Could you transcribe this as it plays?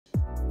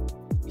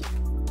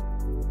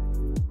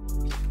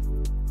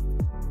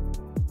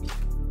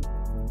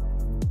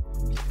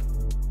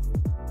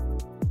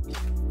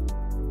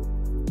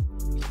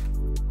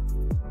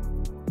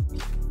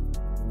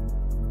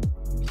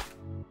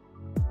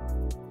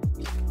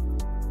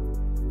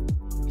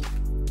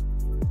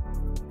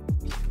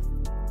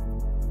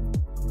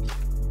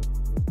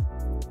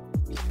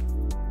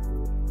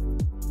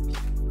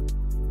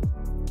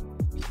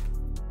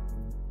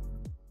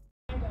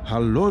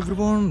Hello every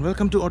one,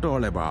 welcome to auto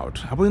all about.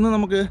 അപ്പോൾ ഇന്ന്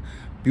നമുക്ക്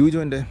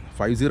പ്യൂജോൻ്റെ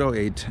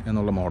 508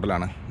 എന്നുള്ള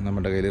മോഡലാണ്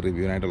നമ്മുടെ കയ്യിൽ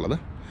റിവ്യൂവിനായിട്ടുള്ളത്.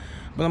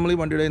 അപ്പോൾ നമ്മൾ ഈ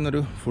വണ്ടിയുടെ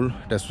ഇന്നൊരു ഫുൾ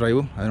ടെസ്റ്റ്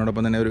ഡ്രൈവും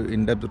അതിനോടൊപ്പം തന്നെ ഒരു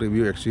in-depth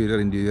review, exterior,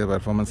 interior,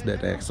 performance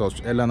data,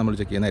 exhaust എല്ലാം നമ്മൾ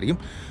ചെക്ക് ചെയ്യുന്നതായിരിക്കും.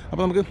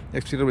 അപ്പോൾ നമുക്ക്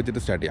എക്സ്റ്റീരിയർ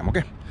വെച്ചിട്ട് സ്റ്റാർട്ട് ചെയ്യാം.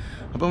 ഓക്കെ,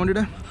 അപ്പോൾ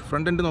വണ്ടിയുടെ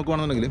ഫ്രണ്ട് എൻഡ്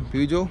നോക്കുകയാണെന്നുണ്ടെങ്കിൽ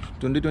പ്യൂജോ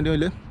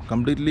 2020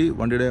 കംപ്ലീറ്റ്ലി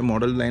വണ്ടിയുടെ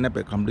മോഡൽ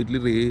ലൈനപ്പ് കംപ്ലീറ്റ്ലി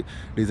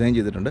ഡിസൈൻ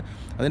ചെയ്തിട്ടുണ്ട്.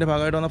 അതിൻ്റെ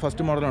ഭാഗമായിട്ട് വന്ന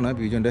ഫസ്റ്റ് മോഡലാണ്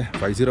പ്യൂജോൻ്റെ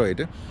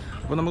 508.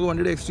 അപ്പോൾ നമുക്ക്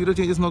വണ്ടിയുടെ എക്സ്റ്റീരിയർ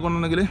ചേഞ്ചസ്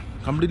നോക്കുകയാണെന്നുണ്ടെങ്കിൽ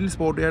കംപ്ലീറ്റ്ലി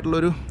സ്പോർട്ടി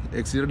ആയിട്ടുള്ളൊരു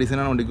എക്സ്റ്റീരിയർ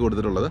ഡിസൈനാണ് വണ്ടിക്ക്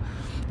കൊടുത്തിട്ടുള്ളത്.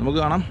 നമുക്ക്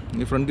കാണാം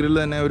ഈ ഫ്രണ്ട് ഗ്രില്ലിൽ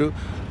തന്നെ ഒരു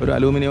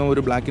അലൂമിനിയം,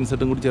 ഒരു ബ്ലാക്ക്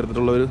ഇൻസെറ്റും കൂടി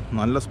ചേർത്തിട്ടുള്ള ഒരു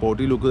നല്ല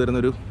സ്പോർട്ടി ലുക്ക്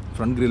തരുന്നൊരു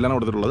ഫ്രണ്ട് ഗ്രില്ലാണ്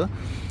കൊടുത്തിട്ടുള്ളത്.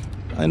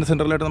 അതിൻ്റെ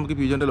സെൻറ്ററിലായിട്ട് നമുക്ക്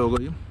പ്യൂജോൻ്റെ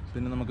ലോഗോയും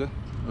പിന്നെ നമുക്ക്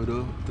ഒരു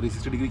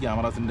 360 ഡിഗ്രി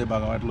ക്യാമറാസിൻ്റെ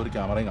ഭാഗമായിട്ടുള്ളൊരു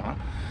ക്യാമറയും കാണാം.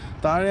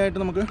 താഴെയായിട്ട്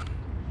നമുക്ക്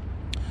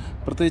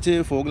പ്രത്യേകിച്ച്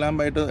ഫോഗ്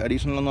ലാമ്പായിട്ട്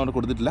അഡീഷണലൊന്നും അവിടെ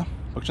കൊടുത്തിട്ടില്ല.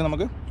 പക്ഷേ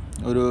നമുക്ക്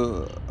ഒരു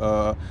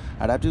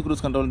അഡാപ്റ്റീവ്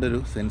ക്രൂസ് കൺട്രോളിൻ്റെ ഒരു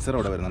സെൻസർ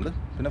അവിടെ വരുന്നുണ്ട്.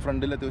 പിന്നെ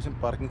ഫ്രണ്ടിൽ അത്യാവശ്യം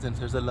പാർക്കിംഗ്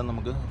സെൻസേഴ്സ് എല്ലാം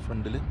നമുക്ക്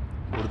ഫ്രണ്ടിൽ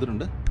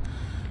കൊടുത്തിട്ടുണ്ട്.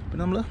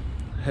 പിന്നെ നമ്മൾ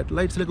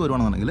ഹെഡ്ലൈറ്റ്സിലേക്ക്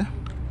വരുവാണെന്നുണ്ടെങ്കിൽ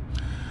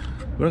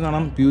ഇവിടെ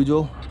കാണാം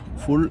പ്യൂജോ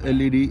ഫുൾ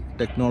LED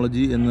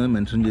ടെക്നോളജി എന്ന്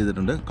മെൻഷൻ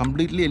ചെയ്തിട്ടുണ്ട്.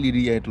 കംപ്ലീറ്റ്ലി LED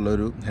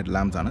ആയിട്ടുള്ളൊരു ഹെഡ്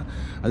ലാംപ്സ് ആണ്.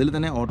 അതിൽ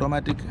തന്നെ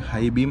ഓട്ടോമാറ്റിക്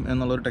ഹൈ ബീം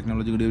എന്നുള്ളൊരു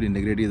ടെക്നോളജി കൂടി ഒരു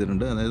ഇൻറ്റഗ്രേറ്റ്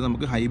ചെയ്തിട്ടുണ്ട്. അതായത്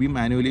നമുക്ക് ഹൈ ബീം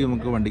മാനുവലി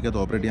നമുക്ക് വണ്ടിക്കകത്ത്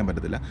ഓപ്പറേറ്റ് ചെയ്യാൻ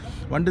പറ്റത്തില്ല.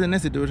 വണ്ടി തന്നെ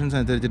സിറ്റുവേഷൻസ്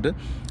അനുസരിച്ചിട്ട്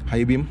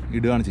ഹൈ ബീം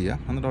ഇടുകയാണ് ചെയ്യുക.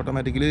 എന്നിട്ട്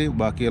ഓട്ടോമാറ്റിക്കലി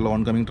ബാക്കിയുള്ള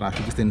ഓൺ കമ്മിങ്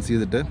ട്രാഫിക് സെൻസ്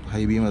ചെയ്തിട്ട്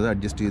ഹൈ ബീം അത്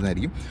അഡ്ജസ്റ്റ്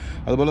ചെയ്യുന്നതായിരിക്കും.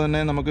 അതുപോലെ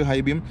തന്നെ നമുക്ക് ഹൈ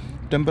ബീം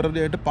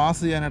ടെമ്പററി ആയിട്ട്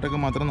പാസ്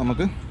ചെയ്യാനായിട്ടൊക്കെ മാത്രം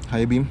നമുക്ക്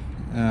ഹൈ ബീം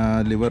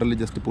ലിവറിൽ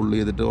ജസ്റ്റ് പുള്ള്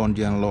ചെയ്തിട്ട് ഓൺ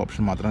ചെയ്യാനുള്ള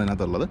ഓപ്ഷൻ മാത്രമാണ്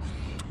ഇതിനകത്തുള്ളത്.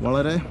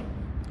 വളരെ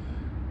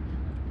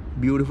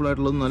ബ്യൂട്ടിഫുൾ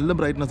ആയിട്ടുള്ളത്, നല്ല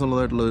ബ്രൈറ്റ്നസ്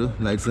ഉള്ളതായിട്ടുള്ളൊരു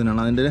ലൈറ്റ്സ്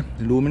തന്നെയാണ്. അതിൻ്റെ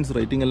ലൂമിൻസ്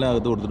റേറ്റിംഗ് എല്ലാം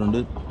അകത്ത് കൊടുത്തിട്ടുണ്ട്.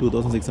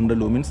 2600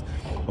 ലൂമിൻസ്,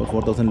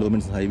 4000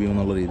 ലൂമിൻസ് ഹൈ ബീം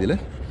എന്നുള്ള രീതിയിൽ.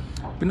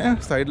 പിന്നെ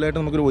സൈഡിലായിട്ട്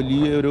നമുക്കൊരു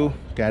വലിയൊരു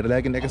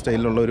കാഡിലാക്കിൻ്റെയൊക്കെ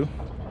സ്റ്റൈലിലുള്ള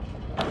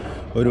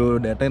ഒരു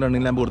ഡേ ടൈം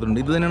റണ്ണിങ് ലാമ്പ്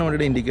കൊടുത്തിട്ടുണ്ട്. ഇത് തന്നെയാണ്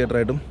വണ്ടിയുടെ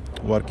ഇൻഡിക്കേറ്ററായിട്ടും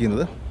വർക്ക്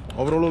ചെയ്യുന്നത്.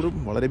 ഓവറോൾ ഒരു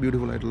വളരെ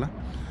ബ്യൂട്ടിഫുൾ ആയിട്ടുള്ള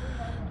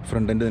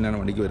ഫ്രണ്ട് എൻഡ് തന്നെയാണ്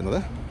വണ്ടിക്ക്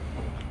വരുന്നത്.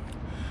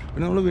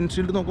 പിന്നെ നമ്മൾ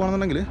വിൻഷീൽഡ്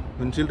നോക്കുകയാണെന്നുണ്ടെങ്കിൽ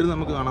വിൻഷീൽഡിൽ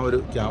നമുക്ക് കാണാൻ ഒരു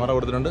ക്യാമറ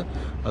കൊടുത്തിട്ടുണ്ട്.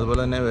 അതുപോലെ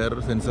തന്നെ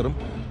വേറൊരു സെൻസറും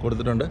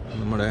കൊടുത്തിട്ടുണ്ട്.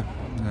 നമ്മുടെ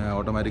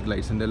ഓട്ടോമാറ്റിക്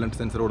ലൈറ്റ്സിൻ്റെ എല്ലാം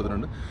സെൻസർ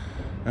കൊടുത്തിട്ടുണ്ട്.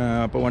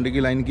 അപ്പോൾ വണ്ടിക്ക്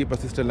ലൈൻ കീപ്പ്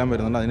അസിസ്റ്റ് എല്ലാം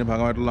വരുന്നുണ്ട്. അതിൻ്റെ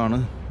ഭാഗമായിട്ടുള്ളതാണ്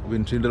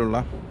വിൻഷീൽഡിലുള്ള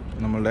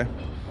നമ്മളുടെ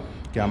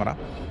ക്യാമറ.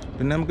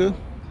 പിന്നെ നമുക്ക്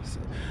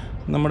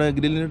നമ്മുടെ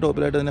ഗ്രില്ലിൻ്റെ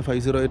ടോപ്പിലായിട്ട് തന്നെ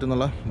 508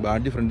 എന്നുള്ള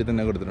ബാഡ്ജ് ഫ്രണ്ടിൽ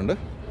തന്നെ കൊടുത്തിട്ടുണ്ട്.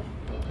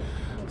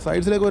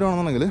 സൈഡ്സിലേക്ക്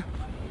വരുവാണെന്നുണ്ടെങ്കിൽ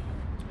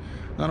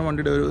അതാണ്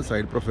വണ്ടിയുടെ ഒരു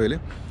സൈഡ് പ്രൊഫൈൽ.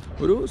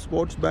 ഒരു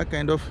sports back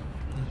kind of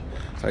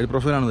side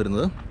പ്രൊഫൈലാണ്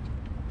വരുന്നത്.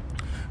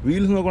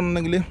 വീൽസ്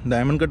നോക്കുകയാണെന്നുണ്ടെങ്കിൽ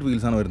ഡയമണ്ട് കട്ട്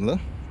വീൽസാണ് വരുന്നത്.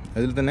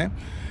 അതിൽ തന്നെ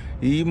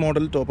ഈ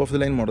model top of the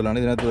line മോഡലാണ്.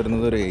 ഇതിനകത്ത്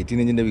വരുന്നത് ഒരു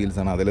 18 ഇഞ്ചിൻ്റെ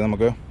വീൽസാണ്. അതിൽ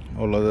നമുക്ക്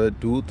ഉള്ളത്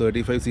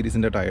 235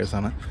 സീരീസിൻ്റെ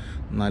ടയേഴ്സാണ്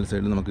 4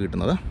 സൈഡിൽ നമുക്ക്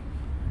കിട്ടുന്നത്.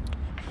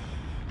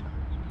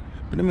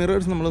 പിന്നെ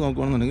മിറേഴ്സ് നമ്മൾ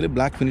നോക്കുകയാണെന്നുണ്ടെങ്കിൽ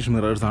ബ്ലാക്ക് ഫിനിഷ്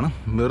മിറേഴ്സാണ്.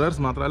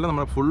 മിറേഴ്സ് മാത്രമല്ല,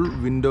 നമ്മുടെ ഫുൾ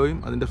വിൻഡോയും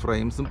അതിൻ്റെ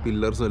ഫ്രെയിംസും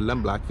പില്ലേഴ്സും എല്ലാം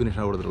ബ്ലാക്ക്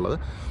ഫിനിഷാണ് കൊടുത്തിട്ടുള്ളത്.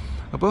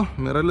 അപ്പോൾ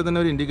മിററിൽ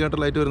തന്നെ ഒരു ഇൻഡിക്കേറ്റർ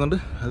ലൈറ്റ് വരുന്നുണ്ട്.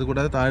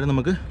 അതുകൂടാതെ താഴെ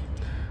നമുക്ക്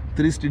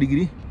 360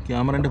 ഡിഗ്രി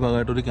ക്യാമറേൻ്റെ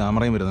ഭാഗമായിട്ടൊരു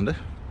ക്യാമറയും വരുന്നുണ്ട്.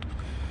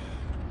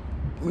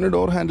 പിന്നെ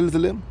ഡോർ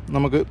ഹാൻഡിൽസിൽ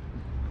നമുക്ക്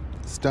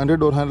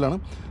സ്റ്റാൻഡേർഡ് ഡോർ ഹാൻഡിലാണ്.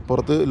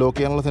 പുറത്ത് ലോക്ക്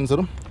ചെയ്യാനുള്ള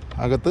സെൻസറും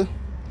അകത്ത്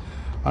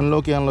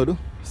അൺലോക്ക് ചെയ്യാനുള്ളൊരു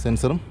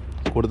സെൻസറും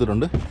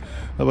കൊടുത്തിട്ടുണ്ട്.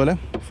 അതുപോലെ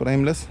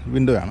ഫ്രെയിംലെസ്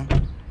വിൻഡോ ആണ്.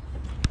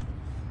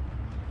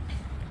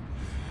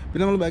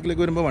 പിന്നെ നമ്മൾ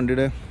ബാക്കിലേക്ക് വരുമ്പോൾ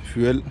വണ്ടിയുടെ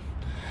ഫ്യൂവൽ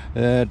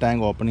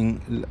ടാങ്ക് ഓപ്പണിംഗ്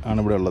ആണ്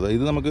ഇവിടെ ഉള്ളത്.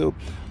 ഇത് നമുക്ക്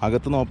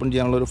അകത്തുനിന്ന് ഓപ്പൺ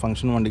ചെയ്യാനുള്ളൊരു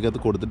ഫംഗ്ഷൻ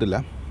വണ്ടിക്കകത്ത് കൊടുത്തിട്ടില്ല.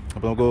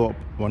 അപ്പോൾ നമുക്ക്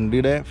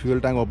വണ്ടിയുടെ ഫ്യൂവൽ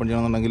ടാങ്ക് ഓപ്പൺ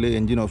ചെയ്യണമെന്നുണ്ടെങ്കിൽ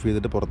എൻജിൻ ഓഫ്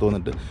ചെയ്തിട്ട് പുറത്ത്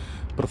വന്നിട്ട്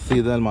പ്രസ്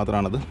ചെയ്താൽ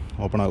മാത്രമാണത്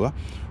ഓപ്പൺ ആവുക.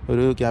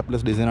 ഒരു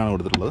ക്യാപ്ലെസ് ഡിസൈനാണ്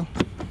കൊടുത്തിട്ടുള്ളത്.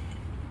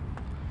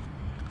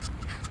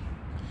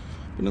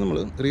 പിന്നെ നമ്മൾ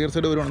റിയർ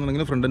സൈഡ്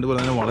വരുവാണെന്നുണ്ടെങ്കിൽ ഫ്രണ്ട് എൻഡ് പോലെ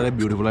തന്നെ വളരെ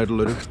ബ്യൂട്ടിഫുൾ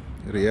ആയിട്ടുള്ളൊരു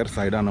റിയർ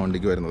സൈഡാണ്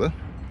വണ്ടിക്ക് വരുന്നത്.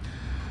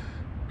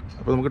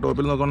 അപ്പോൾ നമുക്ക്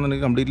ടോപ്പിൽ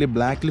നോക്കുകയാണെന്നുണ്ടെങ്കിൽ കംപ്ലീറ്റ്ലി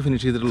ബ്ലാക്കിൽ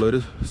ഫിനിഷ് ചെയ്തിട്ടുള്ള ഒരു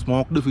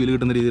സ്മോക്ഡ് ഫീൽ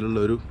കിട്ടുന്ന രീതിയിലുള്ള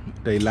ഒരു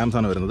ടൈൽ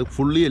ലാംപ്സാണ് വരുന്നത്.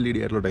 ഫുള്ളി LED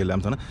ആയിട്ടുള്ള ടൈൽ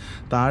ലാംപ്സാണ്.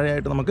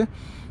 താഴെയായിട്ട് നമുക്ക്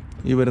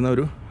ഈ വരുന്ന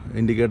ഒരു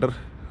ഇൻഡിക്കേറ്റർ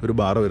ഒരു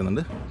ബാർ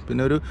വരുന്നുണ്ട്.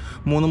 പിന്നെ ഒരു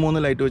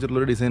 3 ലൈറ്റ്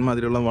വെച്ചിട്ടുള്ളൊരു ഡിസൈൻ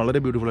മാതിരിയുള്ള വളരെ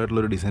ബ്യൂട്ടിഫുൾ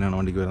ആയിട്ടുള്ളൊരു ഡിസൈനാണ്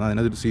വണ്ടിക്ക് വരുന്നത്.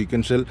 അതിനകത്തൊരു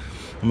സീക്വൻഷ്യൽ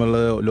നമ്മൾ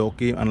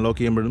അൺലോക്ക്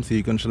ചെയ്യുമ്പോഴും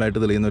സീക്വൻഷ്യലായിട്ട്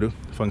തെളിയുന്നൊരു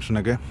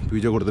ഫംഗ്ഷനൊക്കെ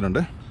പ്യൂജോ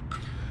കൊടുത്തിട്ടുണ്ട്.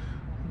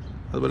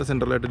 അതുപോലെ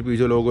സെൻട്രലായിട്ടൊരു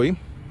പ്യൂജോ ലോഗോയും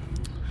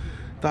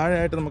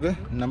താഴെയായിട്ട് നമുക്ക്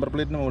നമ്പർ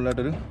പ്ലേറ്റിന്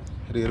മുകളിലായിട്ടൊരു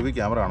റിയർ വ്യൂ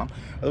ക്യാമറ കാണാം.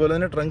 അതുപോലെ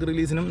തന്നെ ട്രങ്ക്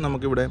റിലീസിനും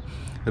നമുക്കിവിടെ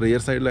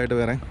റിയർ സൈഡിലായിട്ട്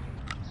വേറെ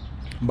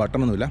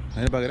ബട്ടണൊന്നുമില്ല.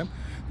 അതിന് പകരം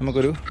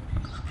നമുക്കൊരു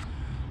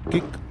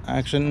ക്വിക്ക്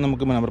ആക്ഷൻ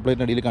നമുക്ക് നമ്പർ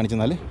പ്ലേറ്റിന് അടിയിൽ കാണിച്ചു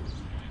തന്നാൽ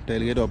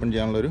ടൈൽ ഗേറ്റ് ഓപ്പൺ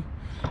ചെയ്യാനുള്ളൊരു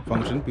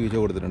ഫംഗ്ഷൻ പ്യൂജോ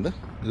കൊടുത്തിട്ടുണ്ട്.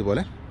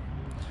 ഇതുപോലെ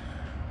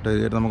ടൈൽ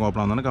ഗേറ്റ് നമുക്ക്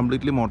ഓപ്പൺ ആവുന്നതാണ്.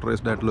 കംപ്ലീറ്റ്ലി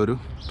മോട്ടറൈസ്ഡ് ആയിട്ടുള്ളൊരു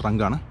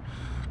ട്രങ്കാണ്.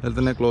 അതിൽ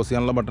തന്നെ ക്ലോസ്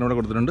ചെയ്യാനുള്ള ബട്ടൺ ഇവിടെ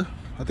കൊടുത്തിട്ടുണ്ട്.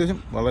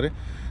 അത്യാവശ്യം വളരെ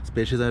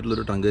സ്പേഷ്യസ്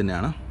ആയിട്ടുള്ളൊരു ട്രങ്ക്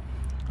തന്നെയാണ്.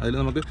 അതിൽ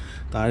നമുക്ക്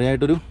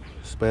താഴെയായിട്ടൊരു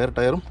സ്പെയർ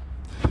ടയറും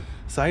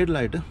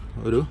സൈഡിലായിട്ട്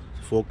ഒരു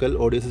ഫോക്കൽ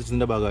ഓഡിയോ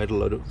സിസ്റ്റത്തിൻ്റെ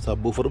ഭാഗമായിട്ടുള്ളൊരു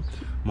സബ് വൂഫറും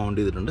മൗണ്ട്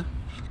ചെയ്തിട്ടുണ്ട്.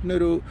 പിന്നെ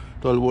ഒരു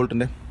 12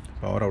 വോൾട്ടിൻ്റെ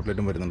പവർ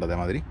ഔട്ട്ലെറ്റും വരുന്നുണ്ട്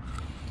അതേമാതിരി.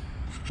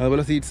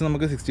 അതുപോലെ സീറ്റ്സ്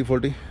നമുക്ക്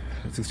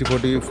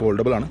 60/40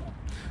 ഫോൾഡബിൾ ആണ്.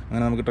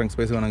 അങ്ങനെ നമുക്ക് ട്രങ്ക്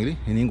സ്പേസ് വേണമെങ്കിൽ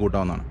ഇനിയും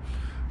കൂട്ടാവുന്നതാണ്.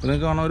 അപ്പോൾ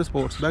നിങ്ങൾക്ക് കാണാൻ ഒരു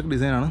സ്പോർട്സ് ബാക്ക്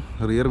ഡിസൈനാണ്.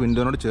 റിയർ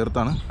വിൻഡോനോട്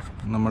ചേർത്താണ്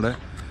നമ്മുടെ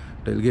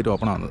ടെയിൽ ഗേറ്റ്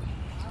ഓപ്പൺ ആവുന്നത്.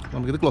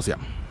 നമുക്കിത് ക്ലോസ്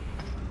ചെയ്യാം.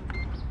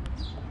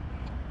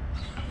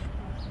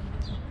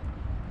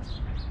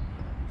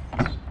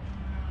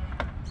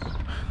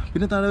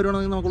 പിന്നെ താഴെ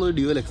വരുവാണെങ്കിൽ നമുക്കുള്ള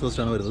ഡ്യുവൽ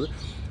എക്സോസ്റ്റാണ് വരുന്നത്.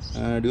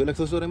 ഡ്യുവൽ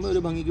എക്സോസ്റ്റ് പറയുമ്പോൾ ഒരു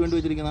ഭംഗിക്ക് വേണ്ടി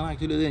വെച്ചിരിക്കുന്നതാണ്.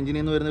 ആക്ച്വലി ഇത് എഞ്ചിനിൽ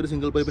നിന്ന് വരുന്ന ഒരു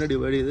സിംഗിൾ പൈപ്പിനെ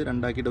ഡിവൈഡ് ചെയ്ത്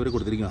രണ്ടാക്കിയിട്ട് അവർ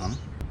കൊടുത്തിരിക്കുന്നതാണ്.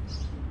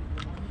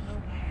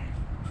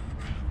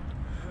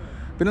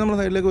 പിന്നെ നമ്മൾ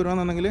സൈഡിലേക്ക്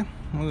വരുവാണെന്നുണ്ടെങ്കിൽ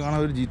നമുക്ക് കാണാൻ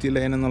ഒരു GT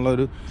ലൈൻ എന്നുള്ള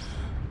ഒരു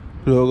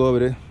ലോഗോ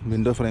അവർ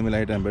വിൻഡോ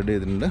ഫ്രെയിമിലായിട്ട് എംബെഡ്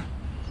ചെയ്തിട്ടുണ്ട്.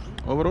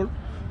 ഓവറോൾ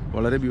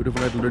വളരെ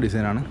ബ്യൂട്ടിഫുൾ ആയിട്ടുള്ളൊരു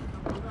ഡിസൈനാണ്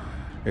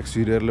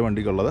എക്സ്റ്റീരിയറിൽ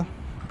വണ്ടിക്കുള്ളത്.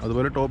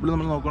 അതുപോലെ ടോപ്പിൽ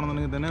നമ്മൾ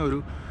നോക്കുകയാണെന്നുണ്ടെങ്കിൽ തന്നെ ഒരു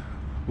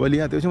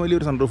അത്യാവശ്യം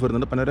വലിയൊരു സൺറൂഫ്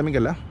വരുന്നുണ്ട്. പനോരമിക്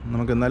അല്ല,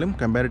 നമുക്ക് എന്നാലും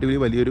കമ്പാരിറ്റീവ്ലി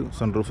വലിയൊരു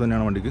സൺറൂഫ്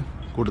തന്നെയാണ് വണ്ടിക്ക്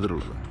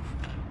കൊടുത്തിട്ടുള്ളത്.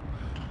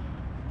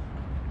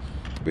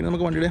 പിന്നെ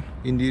നമുക്ക് വണ്ടിയുടെ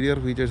ഇൻറ്റീരിയർ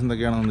ഫീച്ചേഴ്സ്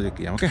എന്തൊക്കെയാണെന്ന് ചെക്ക്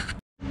ചെയ്യാം. ഓക്കെ,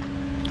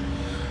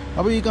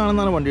 അപ്പോൾ ഈ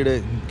കാണുന്നതാണ് വണ്ടിയുടെ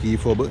കീ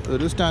ഫോബ്.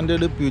 ഒരു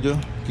സ്റ്റാൻഡേർഡ് Peugeot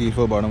കീ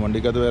ഫോബാണ്.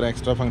 വണ്ടിക്കകത്ത് വേറെ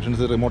എക്സ്ട്രാ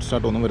ഫംഗ്ഷൻസ്, റിമോട്ട്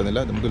സ്റ്റാർട്ട് ഒന്നും വരുന്നില്ല.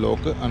 നമുക്ക്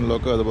ലോക്ക്,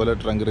 അൺലോക്ക്, അതുപോലെ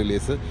ട്രങ്ക്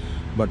റിലീസ്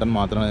ബട്ടൺ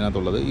മാത്രമാണ്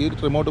അതിനകത്തുള്ളത്. ഈ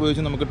റിമോട്ട്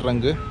ഉപയോഗിച്ച് നമുക്ക്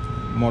ട്രങ്ക്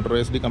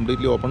മോട്ടറൈസ്ഡ്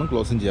കംപ്ലീറ്റ്ലി ഓപ്പണും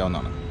ക്ലോസും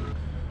ചെയ്യാവുന്നതാണ്.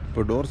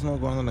 ഇപ്പോൾ ഡോർസ്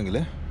നോക്കുകയാണെന്നുണ്ടെങ്കിൽ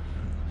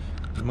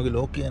നമുക്ക്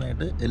ലോക്ക്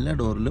ചെയ്യാനായിട്ട് എല്ലാ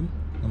ഡോറിലും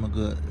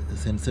നമുക്ക്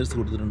സെൻസേഴ്സ്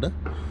കൊടുത്തിട്ടുണ്ട്.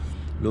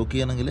 ലോക്ക്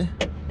ചെയ്യണമെങ്കിൽ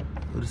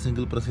ഒരു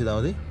സിംഗിൾ പ്രസ് ചെയ്താൽ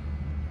മതി,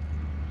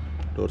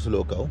 ഡോർസ്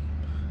ലോക്കാവും.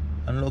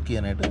 അൺലോക്ക്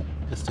ചെയ്യാനായിട്ട്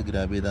ജസ്റ്റ്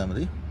ഗ്രാബ് ചെയ്താൽ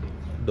മതി,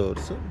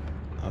 ഡോർസ്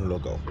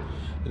അൺലോക്ക് ആവും.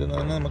 ഇതെന്ന്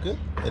പറഞ്ഞാൽ നമുക്ക്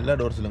എല്ലാ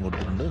ഡോർസിലും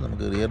കൊടുത്തിട്ടുണ്ട്.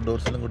 നമുക്ക് റിയർ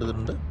ഡോർസിലും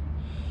കൊടുത്തിട്ടുണ്ട്,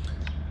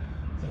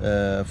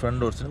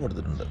 ഫ്രണ്ട് ഡോർസിലും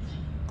കൊടുത്തിട്ടുണ്ട്.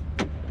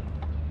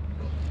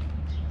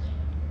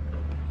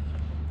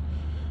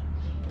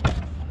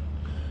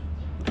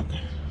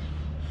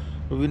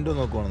 വിൻഡോ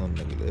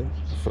നോക്കുകയാണെന്നുണ്ടെങ്കിൽ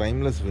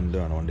ഫ്രെയിംലെസ് വിൻഡോ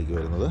ആണ് വണ്ടിക്ക്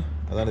വരുന്നത്.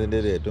 അതാണ് ഇതിൻ്റെ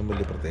ഒരു ഏറ്റവും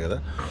വലിയ പ്രത്യേകത.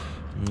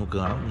 നമുക്ക്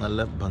കാണാം,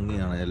 നല്ല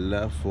ഭംഗിയാണ്.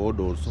 എല്ലാ 4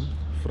 ഡോർസും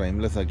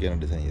ഫ്രെയിംലെസ് ആക്കിയാണ്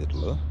ഡിസൈൻ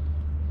ചെയ്തിട്ടുള്ളത്.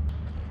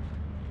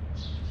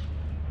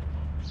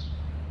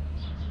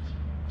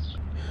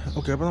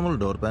 ഓക്കെ, അപ്പോൾ നമ്മൾ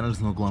ഡോർ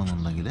പാനൽസ്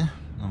നോക്കുകയാണെന്നുണ്ടെങ്കിൽ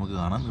നമുക്ക്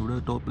കാണാം ഇവിടെ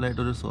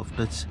ടോപ്പിലായിട്ടൊരു soft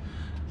touch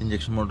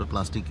injection mould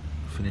plastic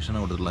ഫിനിഷാണ്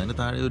കൊടുത്തിട്ടുള്ളത്. അതിൻ്റെ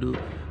താഴെ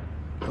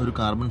ഒരു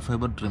കാർബൺ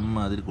ഫൈബർ ട്രിം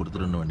മാതിരി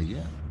കൊടുത്തിട്ടുണ്ട് വണ്ടിക്ക്.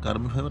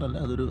 കാർബൺ ഫൈബർ അല്ല,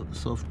 അതൊരു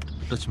സോഫ്റ്റ്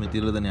ടച്ച്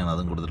മെറ്റീരിയൽ തന്നെയാണ്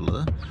അതും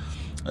കൊടുത്തിട്ടുള്ളത്.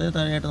 അതിന്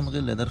താഴെയായിട്ട് നമുക്ക്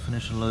ലെതർ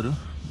ഫിനിഷുള്ള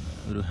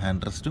ഒരു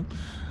ഹാൻഡ് റെസ്റ്റും,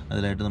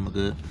 അതിലായിട്ട്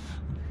നമുക്ക്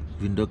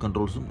വിൻഡോ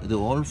കൺട്രോൾസും. ഇത്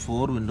ഓൾ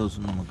 4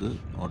 വിൻഡോസും നമുക്ക്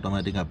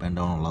ഓട്ടോമാറ്റിക് അപ്പ് ആൻഡ്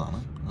ഡൗൺ ഉള്ളതാണ്.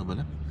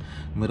 അതുപോലെ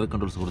മിറർ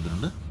കൺട്രോൾസ്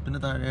കൊടുത്തിട്ടുണ്ട്.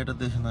 പിന്നെ താഴെയായിട്ട്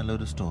അത്യാവശ്യം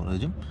നല്ലൊരു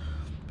സ്റ്റോറേജും,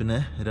 പിന്നെ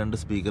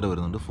 2 സ്പീക്കർ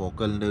വരുന്നുണ്ട്.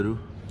 ഫോക്കലിൻ്റെ ഒരു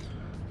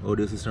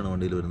ഓഡിയോ സിസ്റ്റമാണ്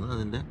വണ്ടിയിൽ വരുന്നത്.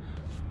 അതിൻ്റെ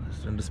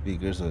 2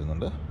 സ്പീക്കേഴ്സ്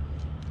വരുന്നുണ്ട്.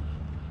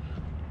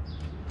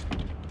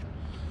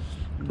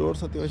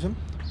 ഡോർസ് അത്യാവശ്യം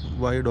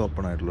വൈഡ്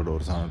ഓപ്പൺ ആയിട്ടുള്ള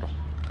ഡോർസാണ് കേട്ടോ.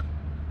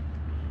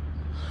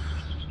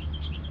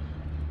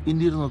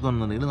 ഇൻറ്റീരിയർ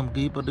നോക്കുകയാണെന്നുണ്ടെങ്കിൽ നമുക്ക്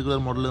ഈ പർട്ടിക്കുലർ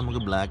മോഡലിൽ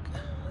നമുക്ക് ബ്ലാക്ക്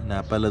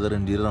നാപ്പ ലെതർ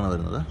ഇൻറ്റീരിയറാണ്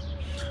വരുന്നത്.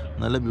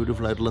 നല്ല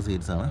ബ്യൂട്ടിഫുൾ ആയിട്ടുള്ള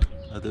സീറ്റ്സാണ്.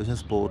 അത്യാവശ്യം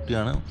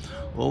സ്പോർട്ടിയാണ്.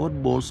 ഓവർ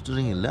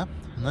ബോൾസ്റ്ററിങ് ഇല്ല,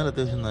 എന്നാൽ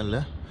അത്യാവശ്യം നല്ല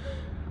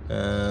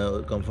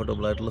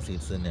കംഫർട്ടബിൾ ആയിട്ടുള്ള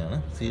സീറ്റ്സ് തന്നെയാണ്.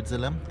 സീറ്റ്സ്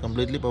എല്ലാം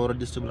കംപ്ലീറ്റ്ലി പവർ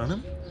അഡ്ജസ്റ്റബിൾ ആണ്.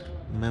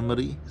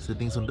 മെമ്മറി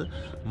സെറ്റിങ്സ് ഉണ്ട്,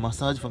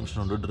 മസാജ് ഫംഗ്ഷൻ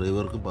ഉണ്ട്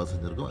ഡ്രൈവർക്കും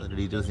പാസഞ്ചർക്കും. അതിൻ്റെ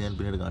ഡീറ്റെയിൽസ് ഞാൻ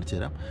പിന്നീട് കാണിച്ചു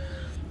തരാം.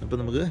 അപ്പോൾ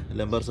നമുക്ക്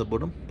ലംബാർ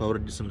സപ്പോർട്ടും പവർ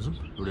അഡ്ജസ്റ്റ്മെൻറ്റ്സും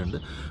ഇവിടെ ഉണ്ട്.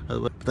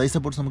 അതുപോലെ തൈ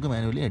സപ്പോർട്ട്സ് നമുക്ക്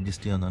മാനുവലി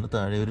അഡ്ജസ്റ്റ് ചെയ്യാവുന്നതാണ്.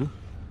 താഴെ ഒരു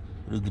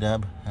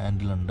ഗ്രാബ്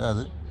ഹാൻഡിലുണ്ട്,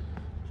 അത്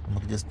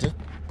നമുക്ക് ജസ്റ്റ്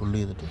പുള്ളി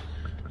ചെയ്തിട്ട്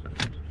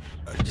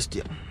അഡ്ജസ്റ്റ്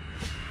ചെയ്യാം.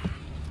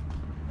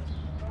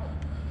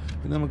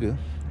 പിന്നെ നമുക്ക്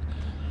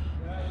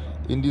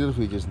ഇൻറ്റീരിയർ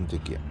ഫീച്ചേഴ്സ് ഒന്ന്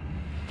ചെക്ക് ചെയ്യാം.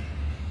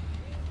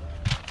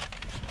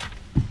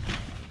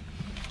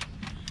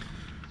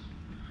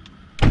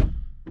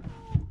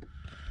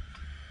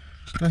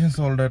 അത്യാവശ്യം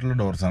സോൾഡ് ആയിട്ടുള്ള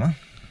ഡോർസാണ്.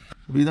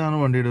 അപ്പോൾ ഇതാണ്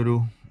വണ്ടിയുടെ ഒരു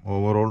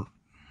ഓവറോൾ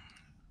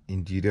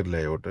ഇൻറ്റീരിയർ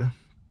ലേഔട്ട്.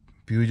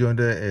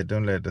 പ്യൂജോൻ്റെ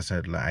ഏറ്റവും ലേറ്റസ്റ്റ്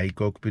ആയിട്ടുള്ള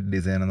കോക്ക്പിറ്റ്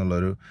ഡിസൈൻ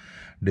എന്നുള്ളൊരു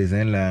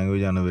ഡിസൈൻ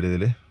ലാംഗ്വേജാണ്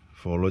ഇവരിതിൽ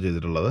ഫോളോ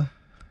ചെയ്തിട്ടുള്ളത്.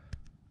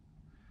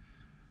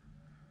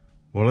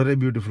 വളരെ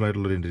ബ്യൂട്ടിഫുൾ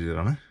ആയിട്ടുള്ളൊരു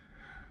ഇൻറ്റീരിയറാണ്.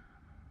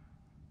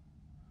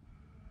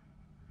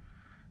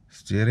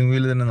 സ്റ്റിയറിംഗ്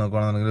വീൽ തന്നെ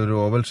നോക്കുകയാണെന്നുണ്ടെങ്കിൽ ഒരു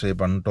ഓവൽ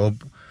ഷേപ്പാണ്.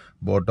 ടോപ്പ്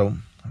ബോട്ടവും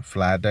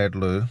ഫ്ലാറ്റ്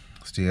ആയിട്ടുള്ളൊരു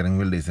സ്റ്റിയറിംഗ്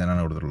വീൽ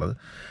ഡിസൈനാണ് കൊടുത്തിട്ടുള്ളത്.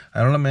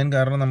 അതിനുള്ള മെയിൻ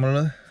കാരണം നമ്മൾ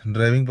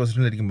ഡ്രൈവിംഗ്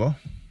പൊസിഷനിലിരിക്കുമ്പോൾ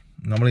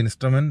നമ്മൾ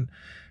ഇൻസ്ട്രുമെൻറ്റ്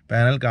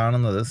പാനൽ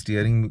കാണുന്നത്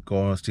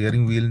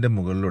സ്റ്റിയറിംഗ് വീലിൻ്റെ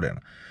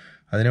മുകളിലൂടെയാണ്.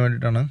 അതിന്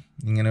വേണ്ടിയിട്ടാണ്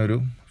ഇങ്ങനെ ഒരു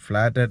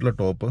ഫ്ലാറ്റ് ആയിട്ടുള്ള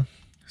ടോപ്പ്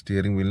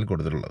സ്റ്റിയറിംഗ് വീലിന്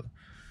കൊടുത്തിട്ടുള്ളത്.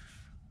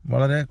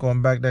 വളരെ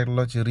കോമ്പാക്റ്റ്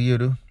ആയിട്ടുള്ള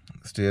ചെറിയൊരു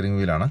സ്റ്റിയറിംഗ്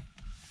വീലാണ്.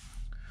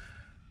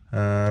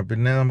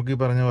 പിന്നെ നമുക്ക് ഈ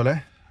പറഞ്ഞ പോലെ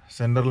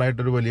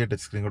സെൻറ്ററിലായിട്ടൊരു വലിയ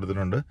ടച്ച് സ്ക്രീൻ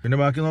കൊടുത്തിട്ടുണ്ട്. പിന്നെ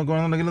ബാക്കി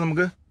നോക്കുകയാണെന്നുണ്ടെങ്കിൽ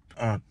നമുക്ക്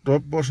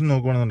ടോപ്പ് പോർഷൻ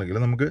നോക്കുകയാണെന്നുണ്ടെങ്കിൽ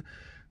നമുക്ക്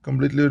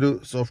കംപ്ലീറ്റ്ലി ഒരു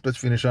സോഫ്റ്റ്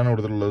ടച്ച് ഫിനിഷാണ്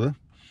കൊടുത്തിട്ടുള്ളത്.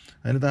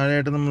 അതിന്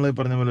താഴെയായിട്ട് നമ്മൾ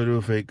പറഞ്ഞ പോലെ ഒരു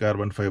ഫേക്ക്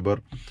കാർബൺ ഫൈബർ,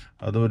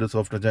 അതും ഒരു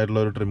സോഫ്റ്റ് ടച്ച്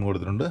ആയിട്ടുള്ള ഒരു ട്രിം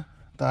കൊടുത്തിട്ടുണ്ട്.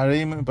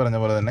 താഴെയും പറഞ്ഞ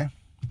പോലെ തന്നെ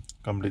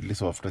കംപ്ലീറ്റ്ലി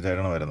സോഫ്റ്റ് ടച്ച്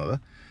ആയിട്ടാണ് വരുന്നത്.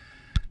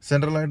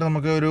 സെൻട്രലായിട്ട്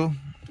നമുക്ക് ഒരു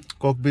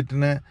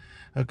കോക്ക്പിറ്റിനെ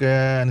ഒക്കെ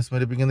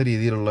അനുസ്മരിപ്പിക്കുന്ന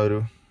രീതിയിലുള്ള ഒരു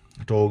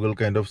ടോഗിൾ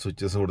കൈൻഡ് ഓഫ്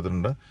സ്വിച്ചസ്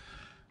കൊടുത്തിട്ടുണ്ട്.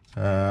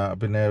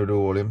 പിന്നെ ഒരു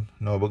വോളിയം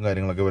നോബും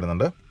കാര്യങ്ങളൊക്കെ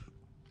വരുന്നുണ്ട്.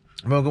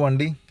 അപ്പോൾ നമുക്ക്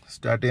വണ്ടി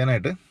സ്റ്റാർട്ട്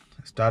ചെയ്യാനായിട്ട്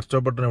സ്റ്റാർട്ട്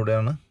സ്റ്റോപ്പ് ബട്ടൺ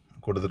ഇവിടെയാണ്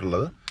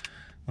കൊടുത്തിട്ടുള്ളത്.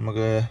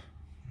 നമുക്ക്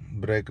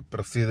ബ്രേക്ക്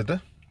പ്രസ് ചെയ്തിട്ട്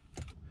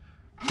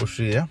പുഷ്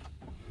ചെയ്യാം,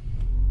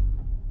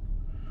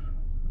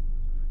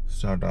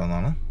 സ്റ്റാർട്ട്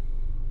ആവുന്നതാണ്.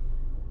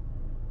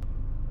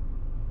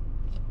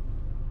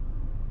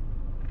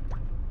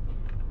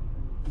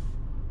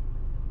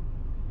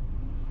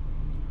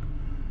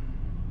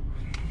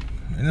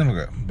 ഇനി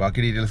നമുക്ക് ബാക്കി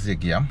ഡീറ്റെയിൽസ്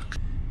ചെക്ക് ചെയ്യാം.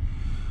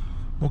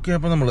 ഓക്കെ,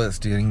 അപ്പോൾ നമ്മൾ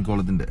സ്റ്റിയറിംഗ്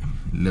കോളത്തിൻ്റെ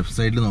ലെഫ്റ്റ്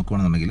സൈഡിൽ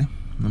നോക്കുകയാണെന്നുണ്ടെങ്കിൽ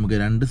നമുക്ക്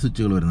 2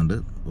 സ്വിച്ചുകൾ വരുന്നുണ്ട്.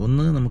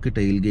 ഒന്ന് നമുക്ക്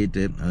ടെയിൽ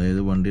ഗേറ്റ്,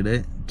 അതായത് വണ്ടിയുടെ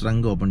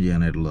ട്രങ്ക് ഓപ്പൺ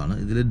ചെയ്യാനായിട്ടുള്ളതാണ്.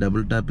 ഇതിൽ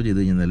ഡബിൾ ടാപ്പ് ചെയ്ത്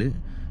കഴിഞ്ഞാൽ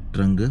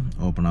ട്രങ്ക്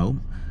ഓപ്പൺ ആവും.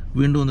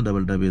 വീണ്ടും ഒന്ന്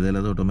ഡബിൾ ടാപ്പ് ചെയ്താൽ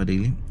അത്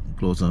ഓട്ടോമാറ്റിക്കലി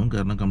ക്ലോസ് ആവും,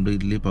 കാരണം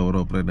കംപ്ലീറ്റ്ലി പവർ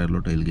ഓപ്പറേറ്റ്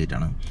ആയിട്ടുള്ള ടെയിൽ ഗേറ്റ്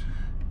ആണ്.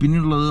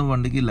 പിന്നീടുള്ളത്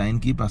വണ്ടിക്ക് ലൈൻ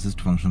കീപ്പ്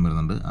അസിസ്റ്റ് ഫംഗ്ഷൻ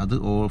വരുന്നുണ്ട്. അത്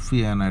ഓഫ്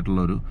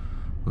ചെയ്യാനായിട്ടുള്ള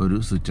ഒരു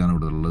സ്വിച്ചാണ്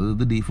ഇവിടെ ഉള്ളത്.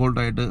 ഇത്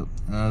ഡീഫോൾട്ടായിട്ട്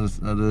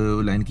അത്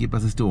ലൈൻ കീപ്പ്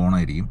അസിസ്റ്റ് ഓൺ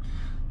ആയിരിക്കും.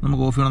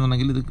 നമുക്ക് ഓഫ്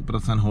ചെയ്യണമെന്നുണ്ടെങ്കിൽ ഇത്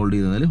പ്രസ് ആൻഡ് ഹോൾഡ്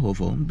ചെയ്താൽ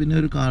ഓഫ് ആവും. പിന്നെ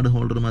ഒരു കാർഡ്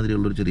ഹോൾഡർ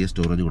മാതിരിയുള്ളൊരു ചെറിയ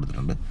സ്റ്റോറേജ്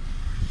കൊടുത്തിട്ടുണ്ട്.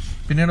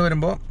 പിന്നീട്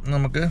വരുമ്പോൾ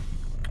നമുക്ക്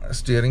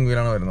സ്റ്റിയറിംഗ്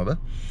വീലാണ് വരുന്നത്.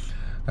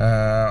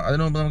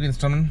 അതിനു മുമ്പ് നമുക്ക്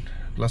ഇൻസ്ട്രുമെൻറ്റ്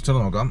ക്ലസ്റ്റർ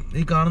നോക്കാം.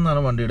 ഈ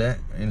കാണുന്നതാണ് വണ്ടിയുടെ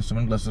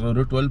ഇൻസ്ട്രുമെൻറ്റ് ക്ലസ്റ്റർ.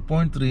 ഒരു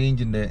 12.3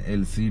 ഇഞ്ചിൻ്റെ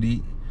LCD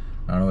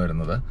ആണ്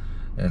വരുന്നത്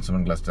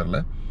ഇൻസ്ട്രുമെൻറ്റ് ക്ലസ്റ്ററിൽ.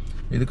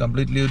 ഇത്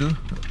കംപ്ലീറ്റ്ലി ഒരു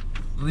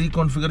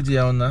റീകോൺഫിഗർ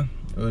ചെയ്യാവുന്ന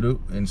ഒരു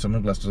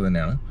ഇൻസ്ട്രുമെൻറ്റ് ക്ലസ്റ്റർ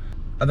തന്നെയാണ്.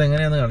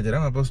 അതെങ്ങനെയാണെന്ന് കാണിച്ചു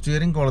തരാം. അപ്പോൾ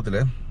സ്റ്റിയറിംഗ് കോളത്തിൽ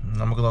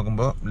നമുക്ക്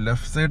നോക്കുമ്പോൾ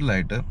ലെഫ്റ്റ്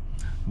സൈഡിലായിട്ട്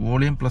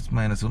വോളിയം പ്ലസ്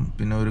മൈനസും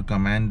പിന്നെ ഒരു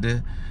കമാൻഡ്,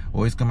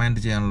 വോയിസ്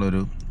കമാൻഡ് ചെയ്യാനുള്ള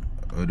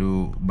ഒരു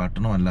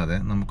ബട്ടണും അല്ലാതെ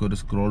നമുക്കൊരു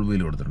സ്ക്രോൾ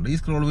വീൽ കൊടുത്തിട്ടുണ്ട്. ഈ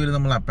സ്ക്രോൾ വീൽ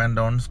നമ്മൾ അപ്പ് ആൻഡ്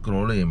ഡൗൺ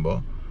സ്ക്രോൾ ചെയ്യുമ്പോൾ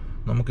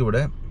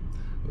നമുക്കിവിടെ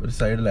ഒരു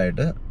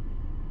സൈഡിലായിട്ട്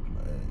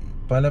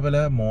പല പല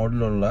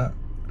മോഡലുള്ള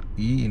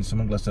ഈ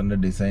ഇൻസ്ട്രുമെൻറ്റ് ക്ലസ്റ്ററിൻ്റെ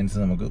ഡിസൈൻസ്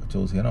നമുക്ക്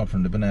ചൂസ് ചെയ്യാൻ ഓപ്ഷൻ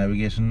ഉണ്ട്. ഇപ്പോൾ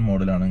നാവിഗേഷൻ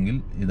മോഡിലാണെങ്കിൽ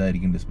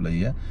ഇതായിരിക്കും ഡിസ്പ്ലേ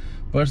ചെയ്യുക.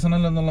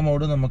 പേഴ്സണൽ എന്നുള്ള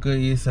മോഡ് നമുക്ക്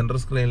ഈ സെൻട്രൽ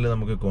സ്ക്രീനിൽ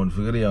നമുക്ക്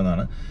കോൺഫിഗർ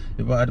ചെയ്യാവുന്നതാണ്.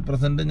 ഇപ്പോൾ അറ്റ്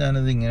പ്രസൻറ്റ്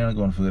ഞാനിത് ഇങ്ങനെയാണ്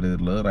കോൺഫിഗർ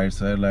ചെയ്തിട്ടുള്ളത്. റൈറ്റ്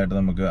സൈഡിലായിട്ട്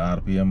നമുക്ക്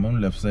RPM-ഉം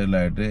ലെഫ്റ്റ്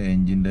സൈഡിലായിട്ട്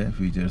എഞ്ചിൻ്റെ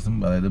ഫീച്ചേഴ്സും,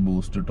 അതായത്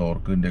ബൂസ്റ്റ്,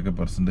 ടോർക്കിൻ്റെ ഒക്കെ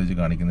പെർസെൻറ്റേജ്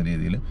കാണിക്കുന്ന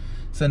രീതിയിൽ,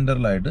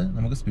 സെൻറ്ററിലായിട്ട്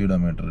നമുക്ക്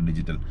സ്പീഡോമീറ്റർ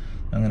ഡിജിറ്റൽ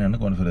അങ്ങനെയാണ്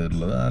കോൺഫിഗർ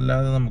ചെയ്തിട്ടുള്ളത്.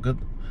 അല്ലാതെ നമുക്ക്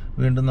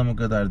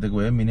താഴത്തേക്ക്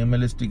പോയാൽ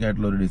മിനിമലിസ്റ്റിക്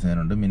ആയിട്ടുള്ള ഒരു ഡിസൈൻ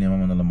ഉണ്ട്, മിനിമം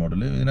എന്നുള്ള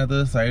മോഡൽ. ഇതിനകത്ത്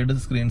സൈഡ്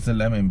സ്ക്രീൻസ്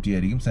എല്ലാം എംറ്റി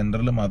ആയിരിക്കും.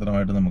 സെൻറ്ററിൽ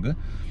മാത്രമായിട്ട് നമുക്ക്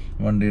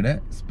വണ്ടിയുടെ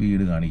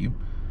സ്പീഡ് കാണിക്കും.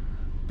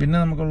 പിന്നെ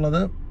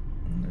നമുക്കുള്ളത്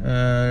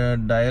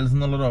ഡയൽസ്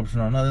എന്നുള്ളൊരു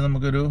ഓപ്ഷനാണ്. അത്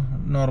നമുക്കൊരു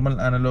നോർമൽ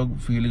അനലോഗ്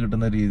ഫീൽ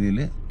കിട്ടുന്ന രീതിയിൽ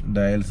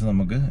ഡയൽസ്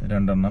നമുക്ക്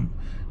 2 എണ്ണം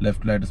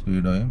ലെഫ്റ്റിലായിട്ട്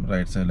സ്പീഡോയും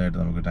റൈറ്റ് സൈഡിലായിട്ട്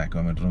നമുക്ക്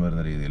ടാക്കോമീറ്ററും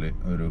വരുന്ന രീതിയിൽ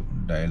ഒരു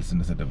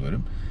ഡയൽസിൻ്റെ സെറ്റപ്പ്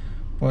വരും.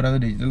 പോരാതെ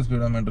ഡിജിറ്റൽ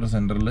സ്പീഡോമീറ്റർ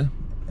സെൻറ്ററിൽ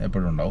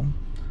എപ്പോഴും ഉണ്ടാവും.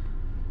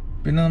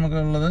 പിന്നെ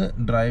നമുക്കുള്ളത്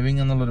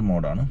ഡ്രൈവിംഗ് എന്നുള്ളൊരു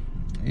മോഡാണ്.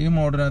 ഈ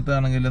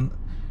മോഡിനകത്താണെങ്കിലും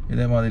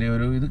ഇതേമാതിരി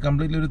ഇത്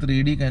കംപ്ലീറ്റ്ലി ഒരു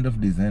 3D കൈൻഡ് ഓഫ്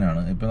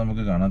ഡിസൈനാണ്. ഇപ്പോൾ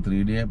നമുക്ക് കാണാം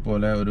 3D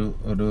പോലെ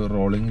ഒരു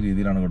റോളിംഗ്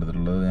രീതിയിലാണ്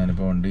കൊടുത്തിട്ടുള്ളത്.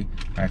 ഞാനിപ്പോൾ വണ്ടി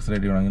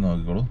ആക്സിലേറ്റ് ചെയ്യണമെങ്കിൽ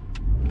നോക്കിക്കോളൂ.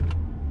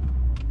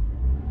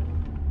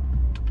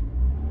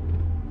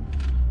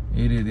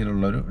 ഈ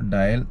രീതിയിലുള്ളൊരു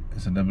ഡയൽ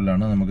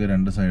സെറ്റപ്പിലാണ് നമുക്ക്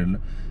 2 സൈഡിൽ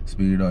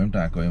സ്പീഡോയും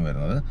ടാക്കോയും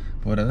വരുന്നത്.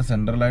 പോരാതെ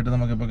സെൻട്രലായിട്ട്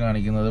നമുക്കിപ്പോൾ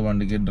കാണിക്കുന്നത്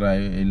വണ്ടിക്ക്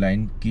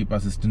ലൈൻ കീപ്പ്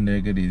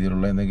അസിസ്റ്റൻ്റെയൊക്കെ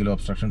രീതിയിലുള്ള എന്തെങ്കിലും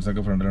ഒബ്സ്ട്രക്ഷൻസ്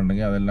ഒക്കെ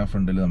ഫ്രണ്ടിലുണ്ടെങ്കിൽ അതെല്ലാം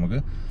ഫ്രണ്ടിൽ നമുക്ക്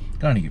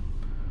കാണിക്കും.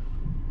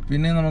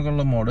 പിന്നെ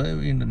നമുക്കുള്ള മോഡ്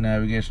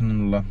നാവിഗേഷൻ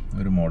എന്നുള്ള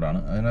ഒരു മോഡാണ്.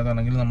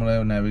 അതിനകത്താണെങ്കിൽ നമ്മൾ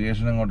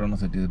നാവിഗേഷൻ എങ്ങോട്ടാണ്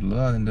സെറ്റ്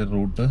ചെയ്തിട്ടുള്ളത് അതിൻ്റെ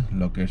റൂട്ട്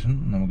ലൊക്കേഷൻ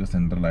നമുക്ക്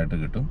സെൻട്രലായിട്ട്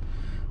കിട്ടും.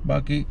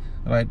 ബാക്കി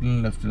റൈറ്റിലും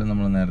ലെഫ്റ്റിലും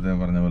നമ്മൾ നേരത്തെ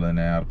പറഞ്ഞ പോലെ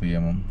തന്നെ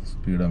RPM-ഉം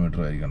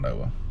സ്പീഡോമീറ്ററും ആയിരിക്കും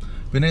ഉണ്ടാവുക.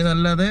 പിന്നെ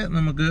ഇതല്ലാതെ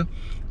നമുക്ക്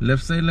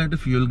ലെഫ്റ്റ് സൈഡിലായിട്ട്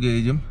ഫ്യൂൽ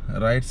ഗേജും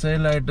റൈറ്റ്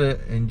സൈഡിലായിട്ട്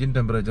എൻജിൻ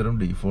ടെമ്പറേച്ചറും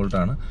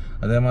ഡീഫോൾട്ടാണ്.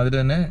 അതേമാതിരി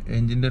തന്നെ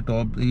എൻജിൻ്റെ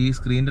ഈ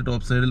സ്ക്രീനിൻ്റെ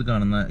ടോപ്പ് സൈഡിൽ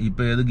കാണുന്ന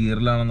ഇപ്പോൾ ഏത്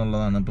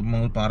ഗിയറിലാണെന്നുള്ളതാണ്. ഇപ്പം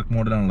നമ്മൾ പാർക്ക്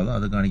മോഡിലാണുള്ളത്,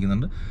 അത്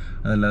കാണിക്കുന്നുണ്ട്.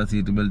 അതല്ലാതെ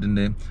സീറ്റ്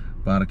ബെൽറ്റിൻ്റെയും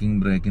പാർക്കിംഗ്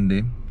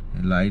ബ്രേക്കിൻ്റെയും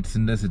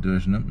ലൈറ്റ്സിൻ്റെ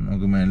സിറ്റുവേഷനും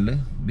നമുക്ക് മേളിൽ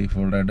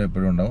ഡീഫോൾട്ടായിട്ട്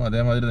എപ്പോഴും ഉണ്ടാവും.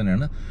 അതേമാതിരി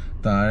തന്നെയാണ്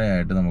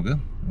താഴെയായിട്ട് നമുക്ക്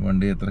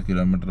വണ്ടി എത്ര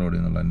കിലോമീറ്റർ ഓടി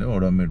എന്നുള്ളതിൻ്റെ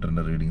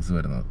ഓഡോമീറ്ററിൻ്റെ റീഡിങ്സ്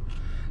വരുന്നത്.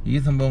 ഈ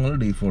സംഭവങ്ങൾ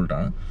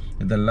ഡീഫോൾട്ടാണ്.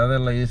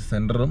 ഇതല്ലാതെയുള്ള ഈ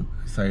സെൻറ്ററും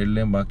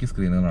സൈഡിലെയും ബാക്കി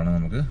സ്ക്രീനുകളാണ്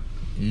നമുക്ക്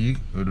ഈ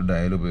ഒരു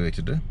ഡയൽ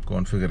ഉപയോഗിച്ചിട്ട്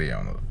കോൺഫിഗർ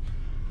ചെയ്യാവുന്നത്.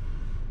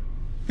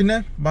 പിന്നെ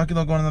ബാക്കി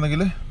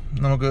നോക്കുകയാണെന്നുണ്ടെങ്കിൽ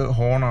നമുക്ക്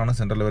ഹോണാണ്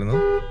സെൻറ്ററിൽ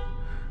വരുന്നത്.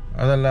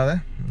 അതല്ലാതെ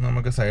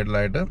നമുക്ക്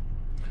സൈഡിലായിട്ട്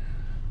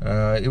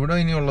ഇവിടെ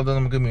ഇനിയുള്ളത്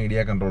നമുക്ക് മീഡിയ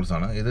കൺട്രോൾസ്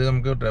ആണ്. ഇത്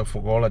നമുക്ക്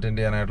കോൾ അറ്റൻഡ്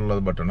ചെയ്യാനായിട്ടുള്ള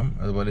ബട്ടണും,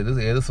 അതുപോലെ ഇത്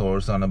ഏത്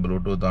സോഴ്സാണ്,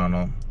 ബ്ലൂടൂത്ത്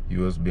ആണോ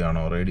USB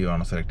ആണോ റേഡിയോ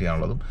ആണോ സെലക്ട്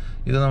ചെയ്യാനുള്ളതും.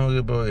 ഇത്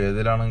നമുക്കിപ്പോൾ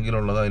ഏതിലാണെങ്കിലും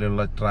ഉള്ളത്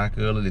അതിലുള്ള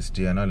ട്രാക്കുകൾ ലിസ്റ്റ്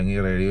ചെയ്യാനോ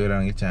അല്ലെങ്കിൽ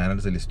റേഡിയോയിലാണെങ്കിൽ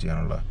ചാനൽസ് ലിസ്റ്റ്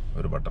ചെയ്യാനുള്ള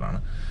ഒരു ബട്ടണാണ്.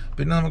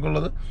 പിന്നെ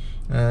നമുക്കുള്ളത്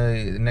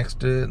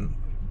നെക്സ്റ്റ്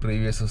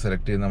പ്രീവിയസ്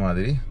സെലക്ട് ചെയ്യുന്ന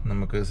മാതിരി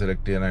നമുക്ക്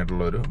സെലക്ട്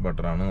ചെയ്യാനായിട്ടുള്ള ഒരു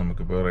ബട്ടണാണ്.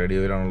 നമുക്കിപ്പോൾ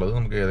റേഡിയോയിലാണുള്ളത്,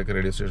 നമുക്ക് ഏതൊക്കെ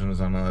റേഡിയോ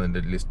സ്റ്റേഷൻസാണ്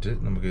അതിൻ്റെ ലിസ്റ്റ്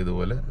നമുക്ക്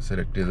ഇതുപോലെ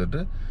സെലക്ട്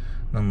ചെയ്തിട്ട്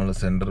നമ്മൾ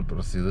സെൻറ്റർ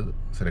പ്രസ് ചെയ്ത്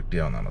സെലക്ട്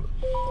ചെയ്യാവുന്നതാണത്.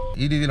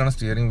 ഈ രീതിയിലാണ്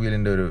സ്റ്റിയറിംഗ്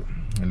വീലിൻ്റെ ഒരു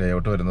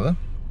ലേഔട്ട് വരുന്നത്.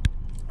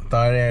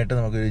 താഴെയായിട്ട്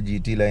നമുക്ക്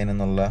GT ലൈൻ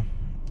എന്നുള്ള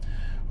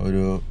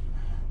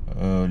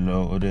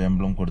ഒരു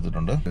എംബ്ലം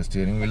കൊടുത്തിട്ടുണ്ട്.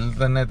 സ്റ്റിയറിംഗ് വീലിൽ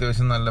തന്നെ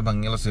അത്യാവശ്യം നല്ല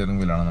ഭംഗിയുള്ള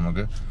സ്റ്റിയറിംഗ് വീലാണ്.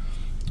 നമുക്ക്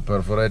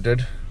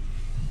പെർഫോറേറ്റഡ്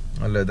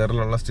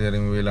ലെതറിലുള്ള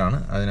സ്റ്റിയറിംഗ് വീലാണ്.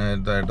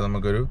 അതിനകത്തായിട്ട്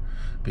നമുക്കൊരു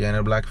പിയാനോ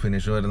ബ്ലാക്ക്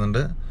ഫിനിഷ്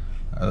വരുന്നുണ്ട്.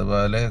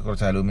 അതുപോലെ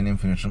കുറച്ച് അലൂമിനിയം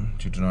ഫിനിഷും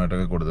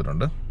ചുറ്റിനുമായിട്ടൊക്കെ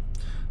കൊടുത്തിട്ടുണ്ട്.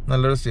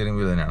 നല്ലൊരു സ്റ്റിയറിംഗ്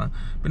വീൽ തന്നെയാണ്.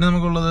 പിന്നെ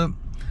നമുക്കുള്ളത്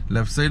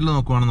ലെഫ്റ്റ് സൈഡിൽ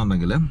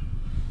നോക്കുകയാണെന്നുണ്ടെങ്കിൽ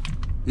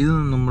ഇത്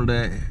നമ്മുടെ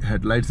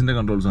ഹെഡ്ലൈറ്റ്സിൻ്റെ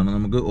കൺട്രോൾസാണ്.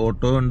 നമുക്ക്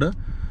ഓട്ടോ ഉണ്ട്,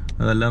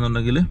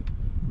 അതല്ലാന്നുണ്ടെങ്കിൽ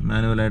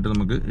മാനുവലായിട്ട്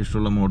നമുക്ക്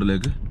ഇഷ്ടമുള്ള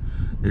മോഡിലേക്ക്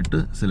ഇട്ട്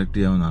സെലക്ട്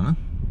ചെയ്യാവുന്നതാണ്.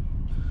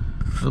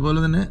 അതുപോലെ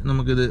തന്നെ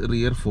നമുക്കിത്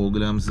റിയർ ഫോഗ്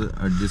ലാംപ്സ്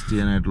അഡ്ജസ്റ്റ്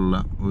ചെയ്യാനായിട്ടുള്ള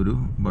ഒരു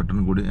ബട്ടൺ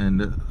കൂടി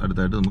അതിൻ്റെ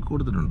അടുത്തായിട്ട് നമുക്ക്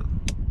കൊടുത്തിട്ടുണ്ട്.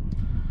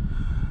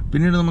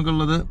 പിന്നീട്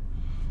നമുക്കുള്ളത്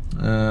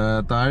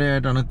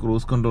താഴെയായിട്ടാണ്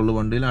ക്രൂസ് കൺട്രോൾ.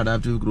 വണ്ടിയിൽ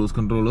അഡാപ്റ്റീവ് ക്രൂസ്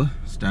കൺട്രോൾ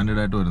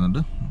സ്റ്റാൻഡേർഡായിട്ട്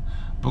വരുന്നുണ്ട്.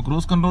 അപ്പോൾ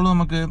ക്രൂസ് കൺട്രോൾ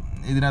നമുക്ക്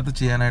ഇതിനകത്ത്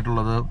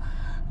ചെയ്യാനായിട്ടുള്ളത്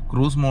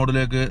ക്രൂസ്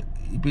മോഡിലേക്ക്,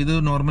 ഇപ്പോൾ ഇത്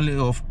നോർമലി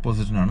ഓഫ്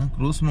പൊസിഷനാണ്,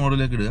 ക്രൂസ്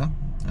മോഡിലേക്ക് ഇടുക.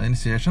 അതിന്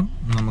ശേഷം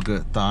നമുക്ക്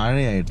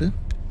താഴെയായിട്ട്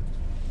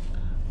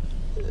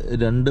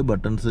 2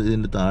 ബട്ടൺസ്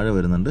ഇതിൻ്റെ താഴെ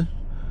വരുന്നുണ്ട്.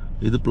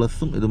 ഇത്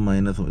പ്ലസും ഇത്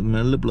മൈനസും,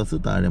 മുകളിൽ പ്ലസ്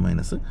താഴെ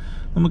മൈനസ്.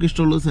 നമുക്ക്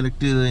ഇഷ്ടമുള്ളത്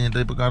സെലക്ട് ചെയ്ത്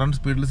കഴിഞ്ഞിട്ട് ഇപ്പോൾ കറണ്ട്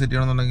സ്പീഡിൽ സെറ്റ്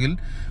ചെയ്യണമെന്നുണ്ടെങ്കിൽ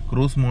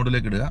ക്രൂസ്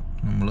മോഡിലേക്ക് ഇടുക.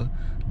 നമ്മൾ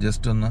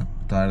ജസ്റ്റ് ഒന്ന്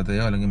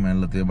താഴത്തെയോ അല്ലെങ്കിൽ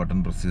മുകളിലത്തെയോ ബട്ടൺ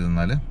പ്രസ് ചെയ്ത്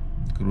തന്നാൽ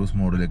ക്രൂസ്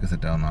മോഡിലേക്ക്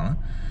സെറ്റ് ആവുന്നതാണ്.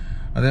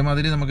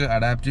 അതേമാതിരി നമുക്ക്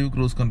അഡാപ്റ്റീവ്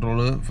ക്രൂസ് കൺട്രോൾ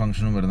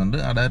ഫംഗ്ഷനും വരുന്നുണ്ട്.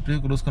 അഡാപ്റ്റീവ്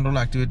ക്രൂസ് കൺട്രോൾ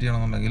ആക്ടിവേറ്റ്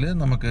ചെയ്യണമെന്നുണ്ടെങ്കിൽ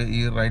നമുക്ക്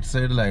ഈ റൈറ്റ്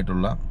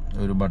സൈഡിലായിട്ടുള്ള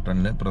ഒരു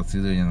ബട്ടണിൽ പ്രസ്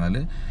ചെയ്ത് കഴിഞ്ഞാൽ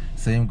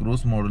സെയിം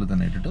ക്രൂസ് മോഡിൽ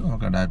തന്നെ ഇട്ടിട്ട്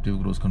നമുക്ക് അഡാപ്റ്റീവ്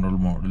ക്രൂസ് കൺട്രോൾ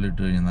മോഡിൽ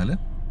ഇട്ട് കഴിഞ്ഞാൽ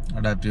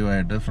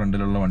അഡാപ്റ്റീവായിട്ട്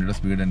ഫ്രണ്ടിലുള്ള വണ്ടിയുടെ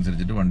സ്പീഡ്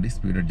അനുസരിച്ചിട്ട് വണ്ടി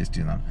സ്പീഡ് അഡ്ജസ്റ്റ്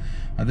ചെയ്യുന്നതാണ്.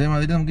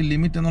 അതേമാതിരി നമുക്ക്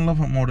ലിമിറ്റ് എന്നുള്ള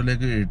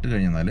മോഡിലേക്ക് ഇട്ട്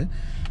കഴിഞ്ഞാൽ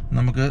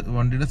നമുക്ക്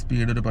വണ്ടിയുടെ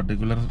സ്പീഡ് ഒരു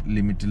പർട്ടിക്കുലർ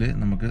ലിമിറ്റിൽ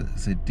നമുക്ക്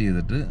സെറ്റ്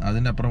ചെയ്തിട്ട്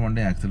അതിൻ്റെ അപ്പുറം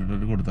വണ്ടി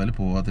ആക്സിലറേറ്റർ കൊടുത്താൽ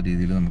പോകാത്ത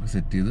രീതിയിൽ നമുക്ക്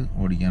സെറ്റ് ചെയ്ത്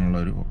ഓടിക്കാനുള്ള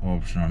ഒരു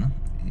ഓപ്ഷനാണ്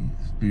ഈ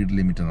സ്പീഡ്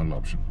ലിമിറ്റ് എന്നുള്ള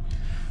ഓപ്ഷൻ.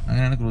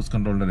 അങ്ങനെയാണ് ക്രൂസ്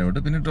കൺട്രോളിൻ്റെ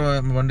ലെവൽ. പിന്നെ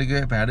വണ്ടിക്ക്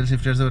പാഡിൽ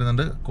ഷിഫ്റ്റേഴ്സ്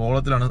വരുന്നുണ്ട്.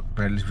 കോളത്തിലാണ്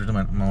പാഡിൽ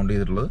ഷിഫ്റ്റേഴ്സ് മൗണ്ട്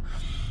ചെയ്തിട്ടുള്ളത്.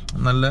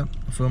 നല്ല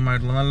ഫേം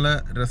ആയിട്ടുള്ള നല്ല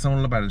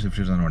രസമുള്ള പാഡിൽ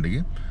ഷിഫ്റ്റേഴ്സാണ്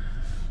വണ്ടിക്ക്.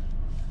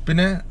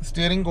 പിന്നെ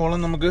സ്റ്റിയറിംഗ് കോളം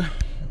നമുക്ക്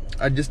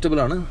അഡ്ജസ്റ്റബിൾ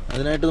ആണ്.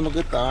 അതിനായിട്ട്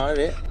നമുക്ക്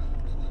താഴെ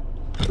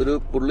ഒരു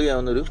പുള്ളി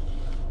ആവുന്നൊരു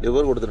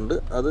ലിവർ കൊടുത്തിട്ടുണ്ട്.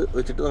 അത്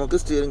വെച്ചിട്ട് നമുക്ക്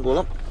സ്റ്റിയറിംഗ്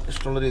കോളം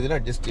ഇഷ്ടമുള്ള രീതിയിൽ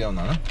അഡ്ജസ്റ്റ്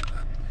ചെയ്യാവുന്നതാണ്.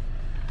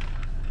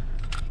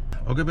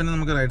 ഓക്കെ, പിന്നെ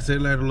നമുക്ക് റൈറ്റ്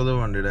സൈഡിലായിട്ടുള്ളത്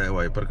വണ്ടിയുടെ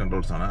വൈപ്പർ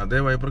കൺട്രോൾസ് ആണ്. അതേ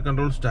വൈപ്പർ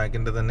കൺട്രോൾ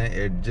സ്റ്റാക്കിൻ്റെ തന്നെ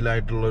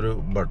എഡ്ജിലായിട്ടുള്ളൊരു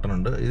ബട്ടൺ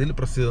ഉണ്ട്. ഇതിൽ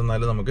പ്രസ് ചെയ്ത്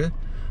തന്നാൽ നമുക്ക്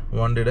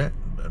വണ്ടിയുടെ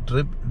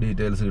ട്രിപ്പ്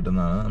ഡീറ്റെയിൽസ്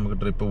കിട്ടുന്നതാണ്. നമുക്ക്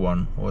ട്രിപ്പ്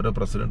 1 ഓരോ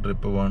പ്രസ്സിലും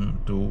ട്രിപ്പ് 1,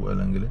 2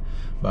 അല്ലെങ്കിൽ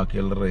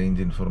ബാക്കിയുള്ള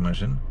റേഞ്ച്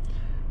ഇൻഫർമേഷൻ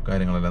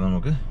കാര്യങ്ങളെല്ലാം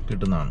നമുക്ക്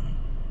കിട്ടുന്നതാണ്.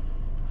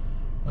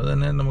 അത്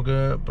തന്നെ നമുക്ക്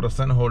പ്രസ്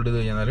ആൻഡ് ഹോൾഡ് ചെയ്ത്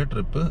കഴിഞ്ഞാൽ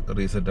ട്രിപ്പ്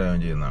റീസെറ്റ്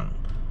ആവുകയും ചെയ്യുന്നതാണ്.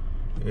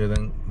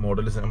 ഏതെങ്കിലും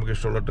മോഡൽ നമുക്ക്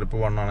ഇഷ്ടമുള്ള ട്രിപ്പ്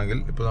 1 ആണെങ്കിൽ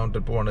ഇപ്പോൾ നമ്മൾ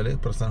ട്രിപ്പ് 1ൽ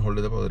പ്രസ് ആൻഡ് ഹോൾഡ്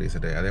ചെയ്തപ്പോൾ അത്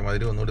റീസെറ്റ് ആയി.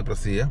 അതേമാതിരി ഒന്നുകൂടി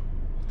പ്രസ് ചെയ്യുക,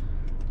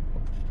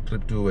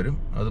 ട്രിപ്പ് 2 വരും.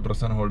 അത്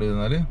പ്രസ് ആൻഡ് ഹോൾഡ്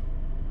ചെയ്താൽ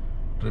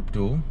ട്രിപ്പ്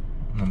 2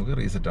 നമുക്ക്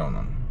റീസെറ്റ്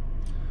ആവുന്നതാണ്.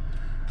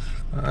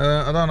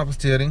 അതാണ് അപ്പോൾ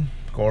സ്റ്റിയറിംഗ്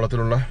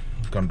കോളത്തിലുള്ള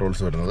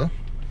കൺട്രോൾസ് വരുന്നത്.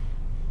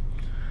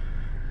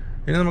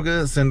 ഇനി നമുക്ക്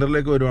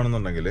സെൻറ്ററിലേക്ക്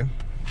വരുവാണെന്നുണ്ടെങ്കിൽ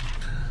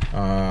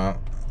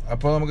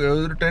അപ്പോൾ നമുക്ക്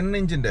ഒരു 10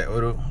 ഇഞ്ചിൻ്റെ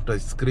ഒരു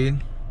ടച്ച് സ്ക്രീൻ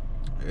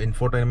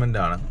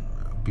ഇൻഫോർടൈൻമെൻ്റാണ്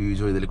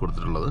Peugeot ഇതിൽ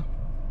കൊടുത്തിട്ടുള്ളത്.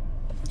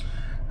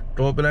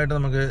 ടോപ്പിലായിട്ട്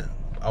നമുക്ക്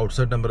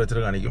ഔട്ട്സൈഡ് ടെമ്പറേച്ചർ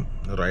കാണിക്കും.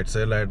 റൈറ്റ്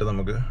സൈഡിലായിട്ട്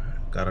നമുക്ക്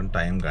കറണ്ട്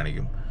ടൈം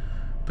കാണിക്കും.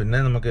 പിന്നെ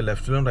നമുക്ക്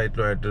ലെഫ്റ്റിലും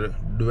റൈറ്റിലും ആയിട്ട്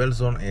ഡുവൽ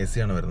സോൺ AC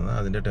ആണ് വരുന്നത്.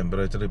 അതിൻ്റെ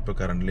ടെമ്പറേച്ചർ ഇപ്പോൾ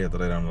കറൻ്റ്ലി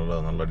എത്രയാണുള്ളത്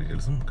എന്നുള്ള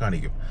ഡീറ്റെയിൽസും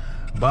കാണിക്കും.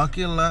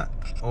 ബാക്കിയുള്ള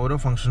ഓരോ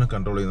ഫംഗ്ഷനും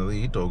കൺട്രോൾ ചെയ്യുന്നത്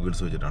ഈ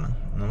ടോഗിൾസ് വെച്ചിട്ടാണ്.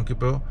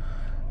 നമുക്കിപ്പോൾ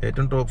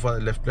ഏറ്റവും ടോപ്പ്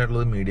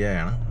ലെഫ്റ്റിലായിട്ടുള്ളത്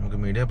മീഡിയയാണ്. നമുക്ക്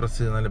മീഡിയ പ്രസ്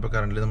ചെയ്താൽ ഇപ്പോൾ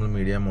കറൻ്റ്ലി നമ്മൾ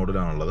മീഡിയ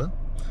മോഡിലാണുള്ളത്.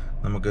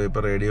 നമുക്ക്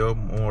ഇപ്പോൾ റേഡിയോ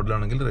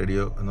മോഡിലാണെങ്കിൽ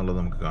റേഡിയോ എന്നുള്ളത്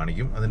നമുക്ക്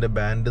കാണിക്കും. അതിൻ്റെ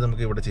ബാൻഡ്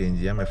നമുക്ക് ഇവിടെ ചേഞ്ച്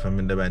ചെയ്യാം.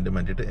 FM-ൻ്റെ ബാൻഡ്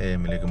മാറ്റിയിട്ട്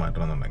AM-ലേക്ക്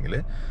മാറ്റണമെന്നുണ്ടെങ്കിൽ.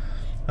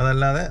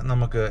 അതല്ലാതെ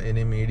നമുക്ക്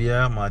ഇനി മീഡിയ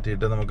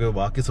മാറ്റിയിട്ട് നമുക്ക്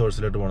ബാക്കി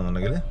സോഴ്സിലോട്ട്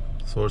പോകണമെന്നുണ്ടെങ്കിൽ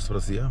സോഴ്സ്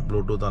പ്രസ് ചെയ്യുക.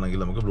 ബ്ലൂടൂത്ത് ആണെങ്കിൽ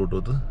നമുക്ക്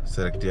ബ്ലൂടൂത്ത്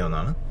സെലക്ട്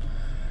ചെയ്യാവുന്നതാണ്.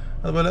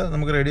 അതുപോലെ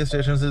നമുക്ക് റേഡിയോ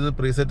സ്റ്റേഷൻസ് ഇത്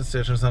പ്രീസെറ്റ്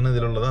സ്റ്റേഷൻസാണ്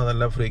ഇതിലുള്ളത്.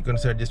 അതല്ല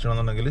ഫ്രീക്വൻസി അഡ്ജസ്റ്റ്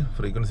ചെയ്യണമെന്നുണ്ടെങ്കിൽ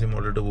ഫ്രീക്വൻസി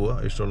മോഡിലോട്ട് പോവുക.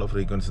 ഇഷ്ടമുള്ള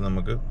ഫ്രീക്വൻസി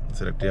നമുക്ക്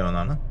സെലക്ട്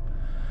ചെയ്യാവുന്നതാണ്.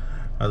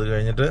 അത്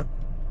കഴിഞ്ഞിട്ട്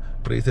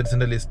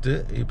പ്രീസെറ്റ്സിൻ്റെ ലിസ്റ്റ്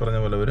ഈ പറഞ്ഞ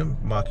പോലെ വരും.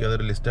 ബാക്കി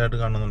അതൊരു ലിസ്റ്റായിട്ട്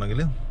കാണുന്നുണ്ടെങ്കിൽ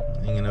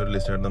ഇങ്ങനെ ഒരു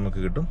ലിസ്റ്റായിട്ട് നമുക്ക്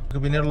കിട്ടും.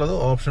 പിന്നെയുള്ളത്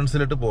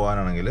ഓപ്ഷൻസിലിട്ട്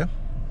പോകാനാണെങ്കിൽ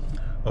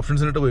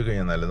ഓപ്ഷൻസിലിട്ട് പോയി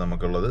കഴിഞ്ഞാൽ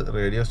നമുക്കുള്ളത്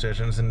റേഡിയോ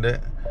സ്റ്റേഷൻസിൻ്റെ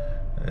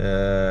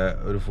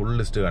ഒരു ഫുൾ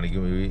ലിസ്റ്റ്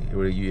കാണിക്കും.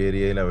 ഈ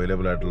ഏരിയയിൽ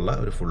അവൈലബിൾ ആയിട്ടുള്ള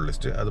ഒരു ഫുൾ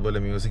ലിസ്റ്റ്. അതുപോലെ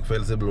മ്യൂസിക്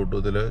ഫയൽസ്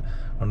ബ്ലൂടൂത്തിൽ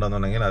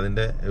ഉണ്ടെന്നുണ്ടെങ്കിൽ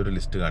അതിൻ്റെ ഒരു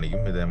ലിസ്റ്റ്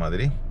കാണിക്കും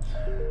ഇതേമാതിരി.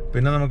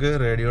 പിന്നെ നമുക്ക്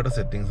റേഡിയോയുടെ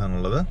സെറ്റിങ്സ്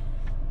ആണുള്ളത്.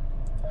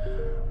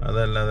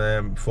 അതല്ലാതെ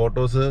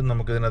ഫോട്ടോസ്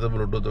നമുക്ക് ഇതിനകത്ത്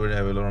ബ്ലൂടൂത്ത് വഴി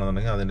അവൈലബിൾ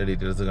ആണെന്നുണ്ടെങ്കിൽ അതിൻ്റെ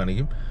ഡീറ്റെയിൽസ്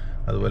കാണിക്കും.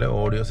 അതുപോലെ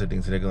ഓഡിയോ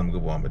സെറ്റിങ്സിലേക്ക് നമുക്ക്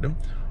പോകാൻ പറ്റും.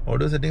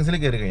 ഓഡിയോ സെറ്റിങ്സിൽ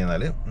കയറി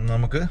കഴിഞ്ഞാൽ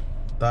നമുക്ക്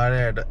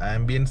താഴെയായിട്ട്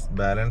ambience,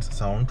 balance,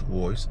 sound,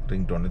 voice,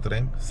 ring tone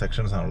ഇത്രയും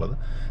സെക്ഷൻസ് ആണുള്ളത്.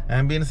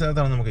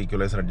 ആംബിയൻസിനകത്താണ് നമുക്ക്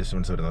ഈക്വലൈസർ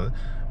അഡ്ജസ്റ്റ്മെൻറ്റ്സ് വരുന്നത്.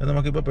 അത്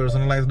നമുക്കിപ്പോൾ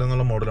പേഴ്സണലൈസ്ഡ്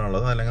എന്നുള്ള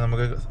മോഡലാണുള്ളത്. അല്ലെങ്കിൽ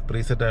നമുക്ക്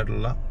പ്രീസെറ്റ്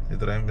ആയിട്ടുള്ള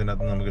ഇത്രയും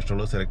ഇതിനകത്ത് നമുക്ക്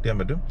ഇഷ്ടമുള്ളത് സെലക്ട് ചെയ്യാൻ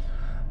പറ്റും.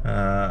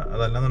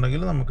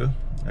 അതല്ലാന്നുണ്ടെങ്കിൽ നമുക്ക്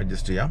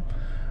അഡ്ജസ്റ്റ് ചെയ്യാം.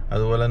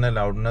 അതുപോലെ തന്നെ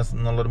ലൗഡ്നെസ്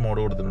എന്നുള്ളൊരു മോഡ്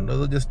കൊടുത്തിട്ടുണ്ട്.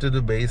 അത് ജസ്റ്റ്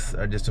ഒരു ബേസ്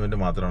അഡ്ജസ്റ്റ്മെൻറ്റ്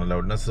മാത്രമാണ്.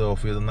 ലൗഡ്നെസ്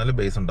ഓഫ് ചെയ്തെന്നാൽ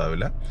ബേസ്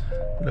ഉണ്ടാവില്ല.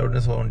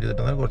 ലൗഡ്നെസ് ഓൺ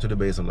ചെയ്തിട്ടെന്നാൽ കുറച്ചൊരു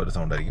ബേസ് ഉള്ളൊരു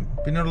സൗണ്ട് ആയിരിക്കും.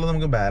 പിന്നെ ഉള്ളത്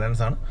നമുക്ക്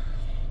ബാലൻസ് ആണ്.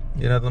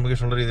 ഇതിനകത്ത് നമുക്ക്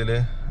ഇഷ്ടമുള്ള രീതിയിൽ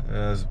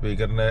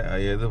സ്പീക്കറിൻ്റെ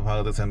ഏത്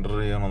ഭാഗത്ത് സെൻറ്റർ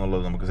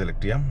ചെയ്യണമെന്നുള്ളത് നമുക്ക്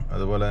സെലക്ട് ചെയ്യാം.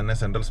 അതുപോലെ തന്നെ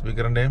സെൻട്രൽ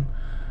സ്പീക്കറിൻ്റെയും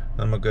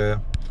നമുക്ക്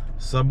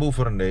സബ്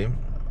ഊഫറിൻ്റെയും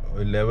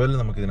ലെവൽ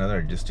നമുക്ക് ഇതിനകത്ത്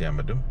അഡ്ജസ്റ്റ് ചെയ്യാൻ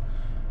പറ്റും.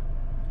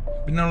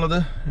 പിന്നെ ഉള്ളത്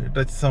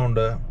ടച്ച്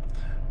സൗണ്ട്,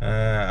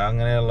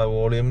 അങ്ങനെയുള്ള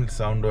വോളിയം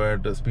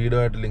സൗണ്ടുമായിട്ട്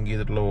സ്പീഡുമായിട്ട് ലിങ്ക്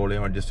ചെയ്തിട്ടുള്ള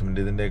വോളിയം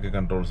അഡ്ജസ്റ്റ്മെൻറ്റ് ഇതിൻ്റെയൊക്കെ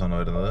കൺട്രോൾസാണ്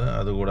വരുന്നത്.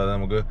 അതുകൂടാതെ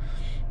നമുക്ക്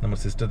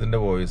നമ്മുടെ സിസ്റ്റത്തിൻ്റെ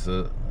വോയിസ്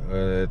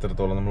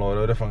എത്രത്തോളം നമ്മൾ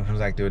ഓരോരോ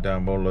ഫങ്ഷൻസ് ആക്ടിവേറ്റ്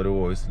ആകുമ്പോൾ ഉള്ളൊരു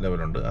വോയിസ്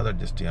ലെവലുണ്ട്, അത്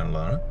അഡ്ജസ്റ്റ്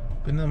ചെയ്യാനുള്ളതാണ്.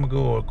 പിന്നെ നമുക്ക്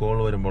കോൾ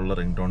വരുമ്പോൾ ഉള്ള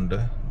റിംഗ്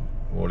ടോണിൻ്റെ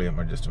വോളിയം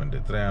അഡ്ജസ്റ്റ്മെൻറ്റ്.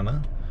 ഇത്രയാണ്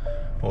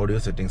ഓഡിയോ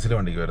സെറ്റിങ്സിൽ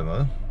വണ്ടിക്ക്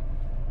വരുന്നത്.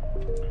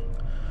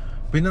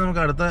 പിന്നെ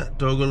നമുക്ക് അടുത്ത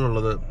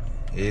ടോഗിളുള്ളത്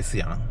AC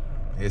ആണ്.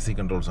 AC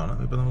കൺട്രോൾസ് ആണ്.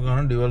 ഇപ്പോൾ നമുക്ക്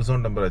കാണാം ഡ്യുവൽ സോൺ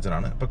ടെമ്പറേച്ചർ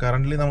ആണ്. ഇപ്പോൾ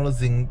കറൻ്റ്ലി നമ്മൾ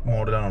സിങ്ക്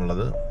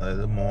മോഡിലാണുള്ളത്.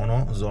 അതായത് മോണോ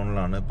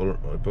സോണിലാണ്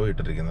ഇപ്പോൾ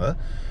ഇട്ടിരിക്കുന്നത്.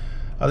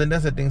 അതിൻ്റെ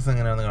സെറ്റിങ്സ്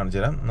എങ്ങനെയാണെന്ന് കാണിച്ചു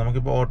തരാം.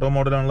 നമുക്കിപ്പോൾ ഓട്ടോ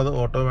മോഡിലാണുള്ളത്.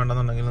 ഓട്ടോ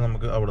വേണമെന്നുണ്ടെങ്കിൽ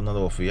നമുക്ക് അവിടെ നിന്ന്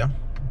അത് ഓഫ് ചെയ്യാം.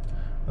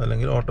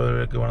 അല്ലെങ്കിൽ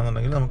ഓട്ടോയിലേക്ക്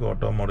വേണമെന്നുണ്ടെങ്കിൽ നമുക്ക്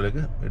ഓട്ടോ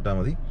മോഡിലേക്ക് ഇട്ടാൽ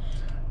മതി.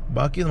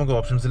 ബാക്കി നമുക്ക്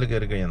ഓപ്ഷൻസിൽ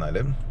കയറി കഴിഞ്ഞാൽ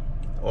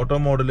ഓട്ടോ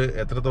മോഡിൽ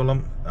എത്രത്തോളം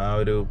ആ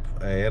ഒരു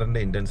എയറിൻ്റെ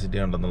ഇൻറ്റൻസിറ്റി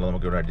ഉണ്ടെന്നുള്ളത്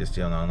നമുക്ക് ഇവിടെ അഡ്ജസ്റ്റ്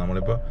ചെയ്യാവുന്നതാണ്.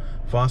 നമ്മളിപ്പോൾ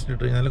ഫാസ്റ്റ്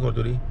ഇട്ട് കഴിഞ്ഞാൽ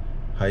കുറച്ചുകൂടി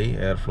ഹൈ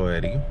എയർ ഫ്ലോ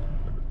ആയിരിക്കും.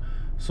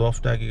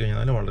 സോഫ്റ്റ് ആക്കി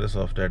കഴിഞ്ഞാൽ വളരെ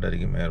സോഫ്റ്റ്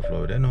ആയിട്ടായിരിക്കും എയർ ഫ്ലോ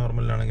വരിക.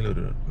 നോർമലിലാണെങ്കിൽ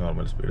ഒരു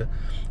നോർമൽ സ്പീഡ്.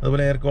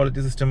 അതുപോലെ എയർ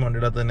ക്വാളിറ്റി സിസ്റ്റം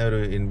വണ്ടിയുടെ അകത്ത് തന്നെ ഒരു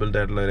ഇൻബിൽറ്റ്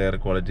ആയിട്ടുള്ള ഒരു എയർ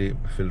ക്വാളിറ്റി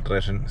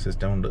ഫിൽട്രേഷൻ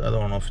സിസ്റ്റം ഉണ്ട്. അത്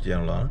ഓൺ ഓഫ്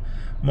ചെയ്യാനുള്ളതാണ്.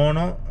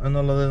 മോണോ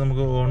എന്നുള്ളത്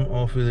നമുക്ക് ഓൺ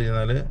ഓഫ് ചെയ്ത്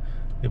കഴിഞ്ഞാൽ,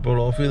 ഇപ്പോൾ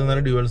ഓഫ് ചെയ്ത്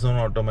കഴിഞ്ഞാൽ ഡ്യുവൽ സോൺ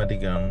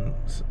ഓട്ടോമാറ്റിക് ആണ്.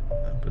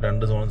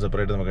 2 സോണും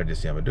സെപ്പറേറ്റ് നമുക്ക്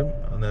അഡ്ജസ്റ്റ് ചെയ്യാൻ പറ്റും.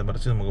 അതിനെ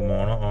മറിച്ച് നമുക്ക്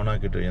മോണോ ഓൺ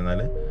ആക്കിയിട്ട്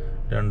കഴിഞ്ഞാൽ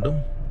രണ്ടും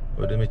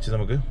ഒരുമിച്ച്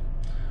നമുക്ക്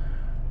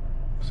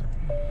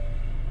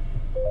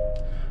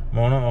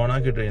മോണോ ഓൺ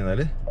ആക്കിയിട്ട്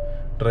കഴിഞ്ഞാൽ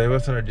ഡ്രൈവർ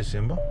സൈഡ് അഡ്ജസ്റ്റ്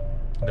ചെയ്യുമ്പോൾ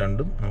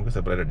രണ്ടും നമുക്ക്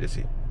സെപ്പറേറ്റ് അഡ്ജസ്റ്റ്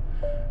ചെയ്യും.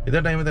 ഇതേ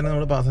ടൈമിൽ തന്നെ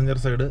നമ്മൾ പാസഞ്ചർ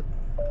സൈഡ്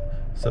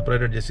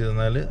സെപ്പറേറ്റ് അഡ്ജസ്റ്റ് ചെയ്ത്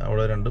കഴിഞ്ഞാൽ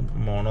അവിടെ രണ്ടും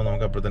മോണോ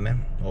നമുക്ക് അപ്പോൾ തന്നെ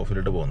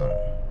ഓഫിലിട്ട് പോകുന്നതാണ്.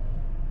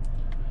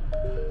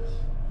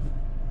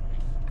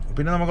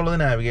 പിന്നെ നമുക്കുള്ളത്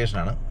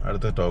നാവിഗേഷനാണ്.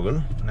 അടുത്ത ടോഗിൾ.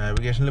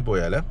 നാവിഗേഷനിൽ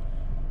പോയാൽ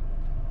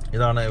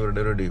ഇതാണ്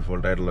ഇവരുടെ ഒരു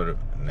ഡീഫോൾട്ടായിട്ടുള്ളൊരു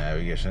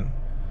നാവിഗേഷൻ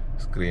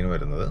സ്ക്രീൻ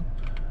വരുന്നത്.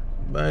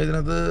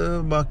 ഇതിനകത്ത്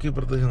ബാക്കി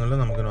പ്രത്യേകിച്ചൊന്നുമില്ല.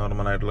 നമുക്ക്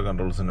നോർമലായിട്ടുള്ള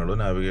കൺട്രോൾസ് തന്നെ ഉള്ളൂ.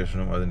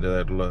 നാവിഗേഷനും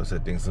അതിൻ്റേതായിട്ടുള്ള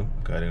സെറ്റിങ്സും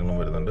കാര്യങ്ങളും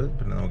വരുന്നുണ്ട്.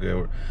 പിന്നെ നമുക്ക്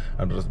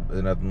അഡ്രസ്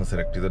ഇതിനകത്ത് നിന്ന്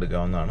സെലക്ട്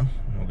ചെയ്തെടുക്കാവുന്നതാണ്.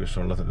 നമുക്ക്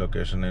ഇഷ്ടമുള്ള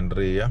ലൊക്കേഷൻ എൻ്റർ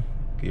ചെയ്യുക.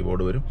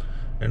 കീബോർഡ് വരും,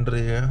 എൻ്റർ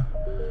ചെയ്യുക,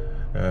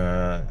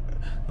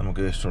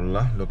 നമുക്ക് ഇഷ്ടമുള്ള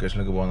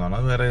ലൊക്കേഷനിലേക്ക് പോകുന്നതാണ്.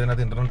 വേറെ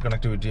ഇതിനകത്ത് ഇൻ്റർനെറ്റ്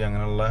കണക്ടിവിറ്റി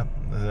അങ്ങനെയുള്ള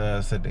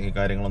സെറ്റിംഗ്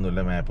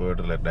കാര്യങ്ങളൊന്നുമില്ല.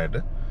 മാപ്പുമായിട്ട് റിലേറ്റഡ്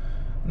ആയിട്ട്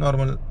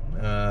നോർമൽ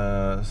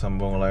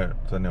സംഭവങ്ങളായി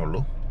തന്നെ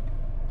ഉള്ളൂ.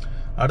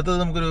 അടുത്തത്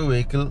നമുക്കൊരു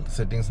വെഹിക്കിൾ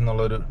സെറ്റിങ്സ്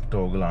എന്നുള്ളൊരു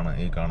ടോഗിളാണ്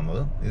ഈ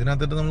കാണുന്നത്.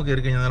 ഇതിനകത്തിട്ട് നമ്മൾ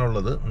കയറി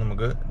കഴിഞ്ഞാലുള്ളത്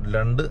നമുക്ക്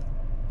 2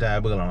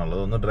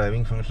 ടാബുകളാണുള്ളത്. ഒന്ന്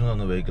ഡ്രൈവിംഗ് ഫംഗ്ഷൻ,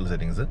 ഒന്ന് vehicle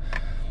settings.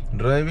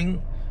 Driving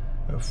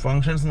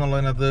functions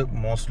എന്നുള്ളതിനകത്ത്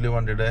mostly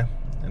വണ്ടിയുടെ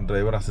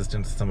ഡ്രൈവർ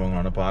അസിസ്റ്റൻസ്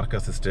സംഭവങ്ങളാണ്. പാർക്ക്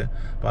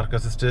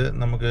അസിസ്റ്റ്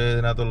നമുക്ക്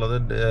ഇതിനകത്തുള്ളത്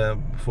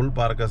ഫുൾ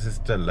പാർക്ക്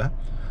അസിസ്റ്റ് അല്ല.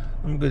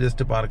 നമുക്ക്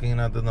ജസ്റ്റ്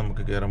പാർക്കിങ്ങിനകത്ത്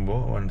നമുക്ക് കയറുമ്പോൾ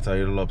വൺ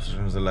സൈഡിലുള്ള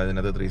ഓപ്ഷൻസ് എല്ലാം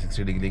ഇതിനകത്ത്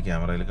 360 ഡിഗ്രി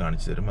ക്യാമറയിൽ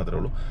കാണിച്ചു തരും. അത്രേ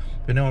ഉള്ളൂ.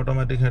 പിന്നെ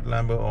automatic head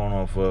lamp on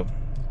of,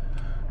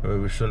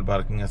 visual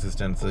parking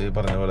assistance ഈ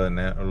പറഞ്ഞ പോലെ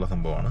തന്നെ ഉള്ള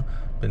സംഭവമാണ്.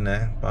 പിന്നെ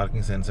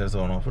parking sensors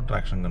on of,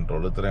 traction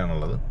control,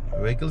 ഇത്രയാണുള്ളത്.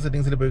 Vehicle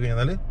സെറ്റിങ്സിൽ പോയി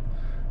കഴിഞ്ഞാൽ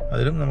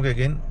അതിലും നമുക്ക്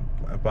അഗെയിൻ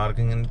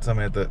പാർക്കിങ്ങിന്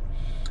സമയത്ത്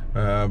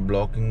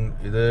ബ്ലോക്കിംഗ്,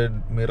 ഇത്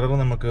മിറർ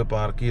നമുക്ക്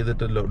പാർക്ക്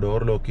ചെയ്തിട്ട്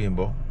ഡോർ ലോക്ക്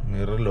ചെയ്യുമ്പോൾ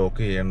മിറർ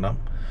ലോക്ക്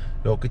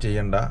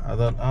ചെയ്യണ്ട,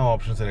 അത് ആ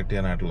ഓപ്ഷൻ സെലക്ട്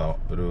ചെയ്യാനായിട്ടുള്ള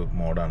ഒരു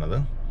മോഡാണത്.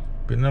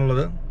 പിന്നെ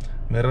ഉള്ളത്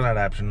മിറർ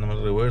അഡാപ്ഷൻ. നമ്മൾ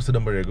റിവേഴ്സ്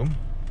ഇടുമ്പോഴേക്കും,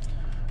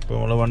 ഇപ്പോൾ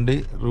നമ്മൾ വണ്ടി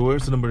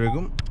റിവേഴ്സ്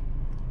ഇടുമ്പോഴേക്കും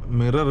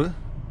മിറർ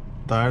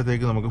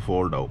താഴത്തേക്ക് നമുക്ക്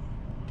ഫോൾഡ് ആവും.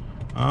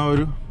 ആ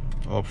ഒരു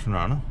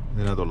ഓപ്ഷനാണ്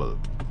ഇതിനകത്തുള്ളത്.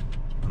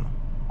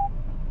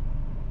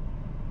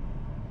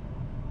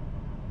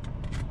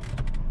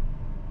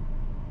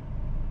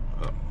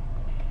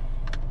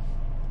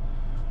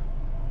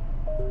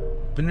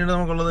 പിന്നീട്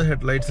നമുക്കുള്ളത്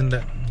ഹെഡ്ലൈറ്റ്സിൻ്റെ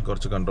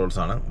കുറച്ച്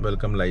കൺട്രോൾസാണ്.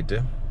 Welcome light,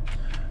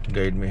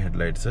 guide me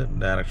headlights,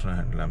 direction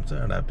head lamps,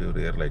 adaptive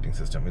rear lighting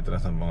system, ഇത്തരം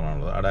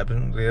സംഭവങ്ങളാണുള്ളത്. അഡാപ്റ്റീവ്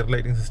റിയർ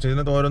ലൈറ്റിംഗ് സിസ്റ്റം,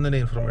 ഇതിനകത്ത് ഓരോന്നിൻ്റെ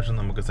ഇൻഫർമേഷൻ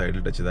നമുക്ക് സൈഡിൽ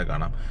ടച്ച് ചെയ്താൽ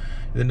കാണാം.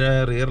 ഇതിൻ്റെ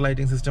റിയർ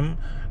ലൈറ്റിംഗ് സിസ്റ്റം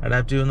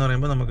അഡാപ്റ്റീവ് എന്ന്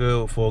പറയുമ്പോൾ നമുക്ക്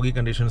ഫോഗി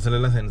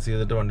കണ്ടീഷൻസിലെല്ലാം സെൻസ്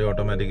ചെയ്തിട്ട് വണ്ടി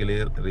ഓട്ടോമാറ്റിക്കലി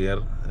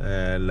റിയർ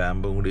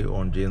ലാമ്പും കൂടി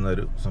ഓൺ ചെയ്യുന്ന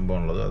ഒരു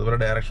സംഭവമുള്ളത്. അതുപോലെ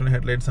ഡയറക്ഷൻ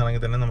ഹെഡ്ലൈറ്റ്സ്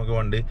ആണെങ്കിൽ തന്നെ നമുക്ക്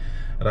വണ്ടി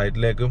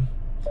റൈറ്റിലേക്കും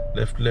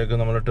ലെഫ്റ്റിലേക്കും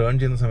നമ്മൾ ടേൺ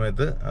ചെയ്യുന്ന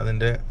സമയത്ത്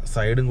അതിൻ്റെ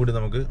സൈഡും കൂടി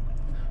നമുക്ക്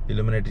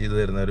ഇലുമിനേറ്റ് ചെയ്ത്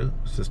തരുന്ന ഒരു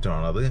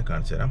സിസ്റ്റമാണ്. അത് ഞാൻ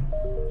കാണിച്ചു തരാം.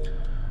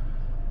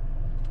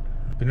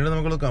 പിന്നീട്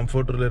നമുക്കുള്ള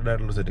കംഫർട്ട് റിലേറ്റഡ്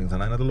ആയിട്ടുള്ള സെറ്റിംഗ്സ്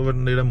ആണ്. അതിനകത്തുള്ള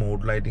വണ്ടിയുടെ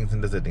മൂഡ്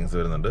ലൈറ്റിങ്സിൻ്റെ സെറ്റിംഗ്സ്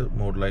വരുന്നുണ്ട്.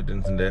 മൂഡ്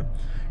ലൈറ്റിങ്സിൻ്റെ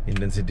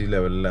ഇൻറ്റൻസിറ്റി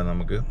ലെവലിലാണ്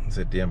നമുക്ക്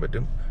സെറ്റ് ചെയ്യാൻ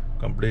പറ്റും.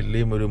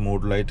 കംപ്ലീറ്റ്ലി ഒരു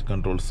മൂഡ് ലൈറ്റ്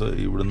കൺട്രോൾസ്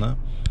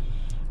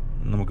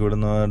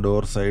നമുക്കിവിടുന്ന്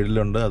ഡോർ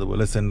സൈഡിലുണ്ട്.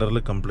 അതുപോലെ സെൻറ്ററിൽ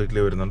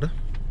കംപ്ലീറ്റ്ലി വരുന്നുണ്ട്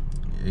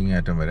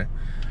ഇങ്ങേറ്റം വരെ.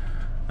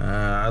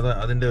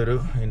 അതിൻ്റെ ഒരു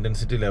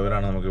ഇൻറ്റൻസിറ്റി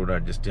ലെവലാണ് നമുക്കിവിടെ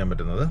അഡ്ജസ്റ്റ് ചെയ്യാൻ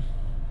പറ്റുന്നത്.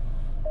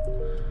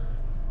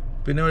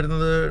 പിന്നെ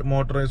വരുന്നത്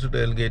മോട്ടറൈസ്ഡ്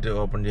ടെയിൽ ഗേറ്റ്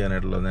ഓപ്പൺ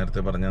ചെയ്യാനായിട്ടുള്ളത്.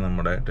 നേരത്തെ പറഞ്ഞ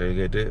നമ്മുടെ ടെയിൽ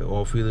ഗേറ്റ്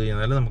ഓഫ് ചെയ്ത്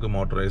കഴിഞ്ഞാൽ നമുക്ക്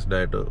മോട്ടറൈസ്ഡ്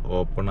ആയിട്ട്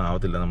ഓപ്പൺ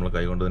ആവത്തില്ല, നമ്മൾ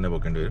കൈകൊണ്ട് തന്നെ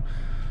പൊക്കേണ്ടി വരും.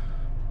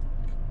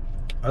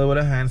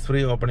 അതുപോലെ ഹാൻഡ്സ്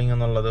ഫ്രീ ഓപ്പണിംഗ്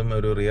എന്നുള്ളതും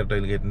ഒരു റിയർ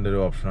ടെയിൽ ഗേറ്റിൻ്റെ ഒരു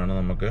ഓപ്ഷനാണ്.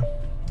 നമുക്ക്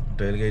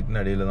ടെയിൽ ഗേറ്റിൻ്റെ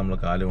അടിയിൽ നമ്മൾ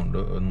കാലുകൊണ്ട്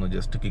ഒന്ന്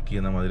ജസ്റ്റ് കിക്ക്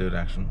ചെയ്യുന്ന മാതിരി ഒരു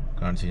ആക്ഷൻ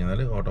കാണിച്ചു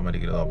കഴിഞ്ഞാൽ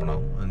ഓട്ടോമാറ്റിക്കലി ഓപ്പൺ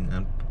ആവും.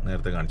 ഞാൻ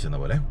നേരത്തെ കാണിച്ചെന്ന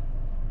പോലെ.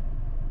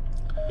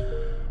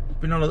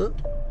 പിന്നുള്ളത്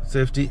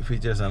സേഫ്റ്റി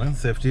ഫീച്ചേഴ്സാണ്.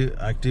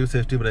 ആക്റ്റീവ്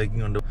സേഫ്റ്റി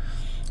ബ്രേക്കിംഗ് ഉണ്ട്.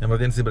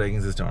 Emergency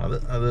braking സിസ്റ്റമാണത്.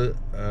 അത്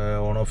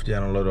ഓൺ ഓഫ്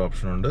ചെയ്യാനുള്ള ഒരു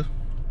ഓപ്ഷനുണ്ട്.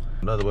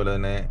 അതുപോലെ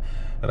തന്നെ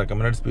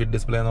റെക്കമെൻഡഡ് സ്പീഡ്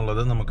ഡിസ്പ്ലേ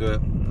എന്നുള്ളത് നമുക്ക്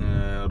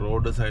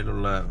റോഡ്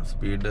സൈഡിലുള്ള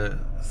സ്പീഡ്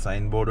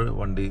സൈൻ ബോർഡ്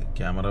വണ്ടി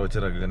ക്യാമറ വെച്ച്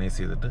റെക്കഗ്നൈസ്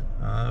ചെയ്തിട്ട്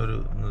ആ ഒരു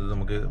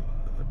നമുക്ക്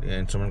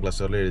ഇൻസ്ട്രുമെൻറ്റ്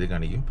ക്ലസ്റ്ററിൽ എഴുതി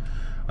കാണിക്കും.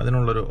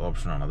 അതിനുള്ളൊരു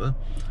ഓപ്ഷനാണത്.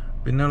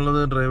 പിന്നെ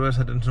ഉള്ളത്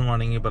ഡ്രൈവേഴ്സ് അറ്റൻഷൻ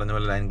വാണിംഗ്, പറഞ്ഞ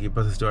പോലെ ലൈൻ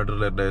കീപ്പർ സിസ്റ്റമായിട്ട്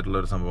റിലേറ്റഡ് ആയിട്ടുള്ള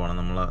ഒരു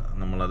സംഭവമാണ്.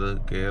 നമ്മളത്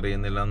കെയർ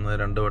ചെയ്യുന്നില്ല എന്ന്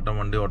 2 വട്ടം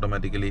വണ്ടി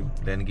automatically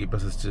line keeper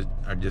system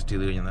adjust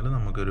ചെയ്ത് കഴിഞ്ഞാൽ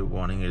നമുക്കൊരു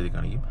വാർണിംഗ് എഴുതി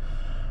കാണിക്കും.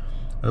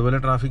 അതുപോലെ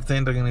ട്രാഫിക്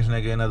സൈൻ റെക്കഗ്നീഷൻ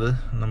ഒക്കെ അത്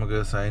നമുക്ക്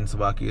സൈൻസ്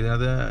ബാക്കി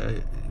ഇതിനകത്ത്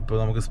ഇപ്പോൾ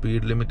നമുക്ക്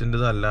സ്പീഡ്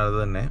ലിമിറ്റിൻ്റെത് അല്ലാതെ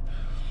തന്നെ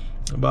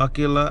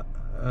ബാക്കിയുള്ള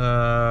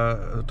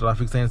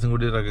ട്രാഫിക് സൈൻസും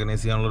കൂടി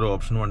റെക്കഗ്നൈസ് ചെയ്യാനുള്ളൊരു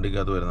ഓപ്ഷൻ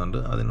വണ്ടിക്കകത്ത് വരുന്നുണ്ട്.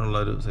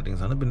 അതിനുള്ളൊരു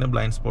സെറ്റിങ്സാണ്. പിന്നെ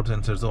blind spot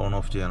sensors on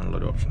of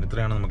ചെയ്യാനുള്ളൊരു ഓപ്ഷൻ.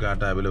 ഇത്രയാണ് നമുക്ക് ആ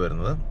ടാബിൽ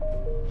വരുന്നത്.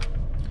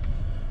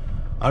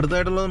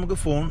 അടുത്തായിട്ടുള്ളത് നമുക്ക്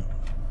ഫോൺ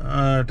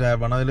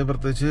ടാബാണ്. അതിൽ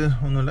പ്രത്യേകിച്ച്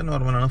ഒന്നുമില്ല,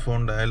 നോർമലാണ്. ഫോൺ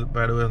ഡയൽ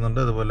പാഡ് വരുന്നുണ്ട്.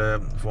 അതുപോലെ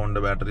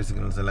ഫോണിൻ്റെ ബാറ്ററി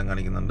സിഗ്നൽസ് എല്ലാം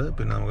കാണിക്കുന്നുണ്ട്.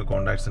 പിന്നെ നമുക്ക്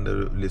കോൺടാക്ട്സിൻ്റെ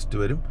ഒരു ലിസ്റ്റ്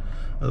വരും.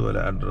 അതുപോലെ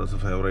അഡ്രസ്സ്,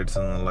 ഫേവറേറ്റ്സ്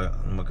എന്നുള്ള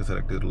നമുക്ക്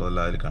സെലക്ട്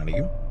ചെയ്തിട്ടുള്ളതെല്ലാം അതിൽ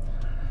കാണിക്കും.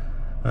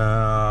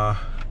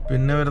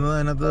 പിന്നെ വരുന്നത്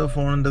അതിനകത്ത്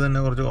ഫോണിൻ്റെ തന്നെ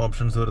കുറച്ച്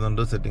ഓപ്ഷൻസ്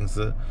വരുന്നുണ്ട്,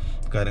 സെറ്റിങ്സ്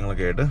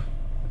കാര്യങ്ങളൊക്കെ ആയിട്ട്.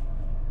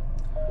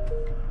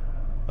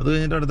 അത്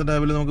കഴിഞ്ഞിട്ട് അടുത്ത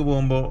ടാബിൽ നമുക്ക്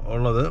പോകുമ്പോൾ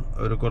ഉള്ളത്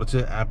ഒരു കുറച്ച്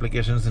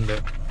ആപ്ലിക്കേഷൻസിൻ്റെ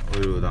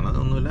ഒരു ഇതാണ്.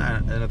 അതൊന്നുമില്ല,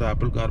 അതിനകത്ത്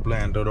apple CarPlay,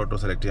 Android auto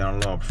select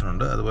ചെയ്യാനുള്ള ഓപ്ഷൻ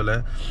ഉണ്ട്. അതുപോലെ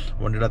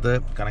വണ്ടിയുടെ അകത്ത്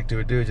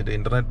കണക്ടിവിറ്റി വെച്ചിട്ട്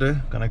ഇൻ്റർനെറ്റ്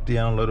കണക്ട്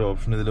ചെയ്യാനുള്ള ഒരു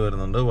ഓപ്ഷൻ ഇതിൽ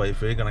വരുന്നുണ്ട്.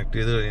 വൈഫൈ കണക്ട്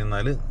ചെയ്ത്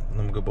കഴിഞ്ഞാൽ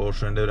നമുക്ക്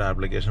പോർഷൻ്റെ ഒരു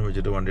ആപ്ലിക്കേഷൻ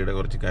വെച്ചിട്ട് വണ്ടിയുടെ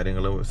കുറച്ച്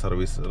കാര്യങ്ങൾ,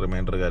 സർവീസ്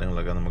റിമൈൻഡർ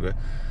കാര്യങ്ങളൊക്കെ നമുക്ക്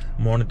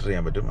മോണിറ്റർ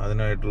ചെയ്യാൻ പറ്റും.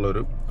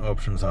 അതിനായിട്ടുള്ളൊരു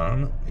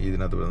ഓപ്ഷൻസാണ്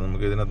ഇതിനകത്ത് വരുന്നത്.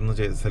 നമുക്ക്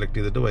ഇതിനകത്തുനിന്ന് സെലക്ട്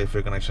ചെയ്തിട്ട്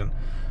വൈഫൈ കണക്ഷൻ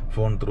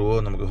ഫോൺ ത്രൂ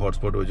നമുക്ക്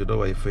ഹോട്ട്സ്പോട്ട് വെച്ചിട്ടോ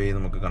വൈഫൈ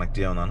നമുക്ക് കണക്ട്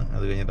ചെയ്യാവുന്നതാണ്.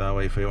 അത് കഴിഞ്ഞിട്ട് ആ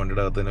വൈഫൈ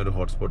വണ്ടിയുടെ അകത്ത് തന്നെ ഒരു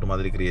ഹോട്ട്സ്പോട്ട്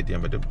മാതിരി ക്രിയേറ്റ്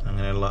ചെയ്യാൻ പറ്റും.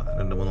 അങ്ങനെയുള്ള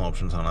 2-3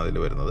 ഓപ്ഷൻസാണ് അതിൽ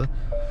വരുന്നത്.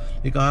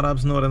 ഈ കാർ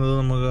ആപ്സ് എന്ന് പറയുന്നത്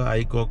നമുക്ക്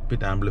ഐ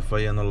കോക്പിറ്റ്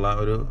ആംപ്ലിഫൈ എന്നുള്ള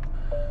ഒരു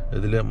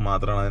ഇതിൽ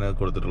മാത്രമാണ് അതിന്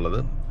കൊടുത്തിട്ടുള്ളത്.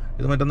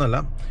 ഇത് മറ്റൊന്നുമല്ല,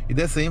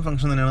 ഇതേ സെയിം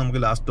ഫംഗ്ഷൻ തന്നെയാണ്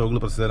നമുക്ക് ലാസ്റ്റ് ടോഗിൾ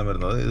പ്രസ് ചെയ്താലും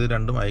വരുന്നത്. ഇത്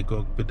രണ്ടും ഐ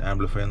കോക്പിറ്റ്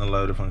ആംപ്ലിഫൈ എന്നുള്ള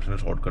ഒരു ഫംഗ്ഷൻ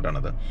ഷോർട്ട്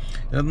കട്ടാണിത്.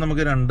 ഇതിനകത്ത്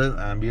നമുക്ക് 2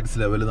 ആംബിയൻസ്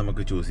ലെവൽ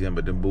നമുക്ക് ചൂസ് ചെയ്യാൻ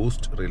പറ്റും,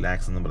 ബൂസ്റ്റ്,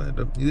 റിലാക്സ് എന്ന്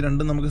പറഞ്ഞിട്ട്. ഇത്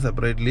രണ്ടും നമുക്ക്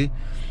സെപ്പറേറ്റ്ലി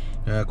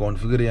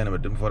കോൺഫിഗർ ചെയ്യാൻ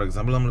പറ്റും. ഫോർ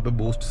എക്സാമ്പിൾ നമ്മളിപ്പോൾ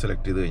ബൂസ്റ്റ്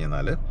സെലക്ട് ചെയ്ത്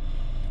കഴിഞ്ഞാൽ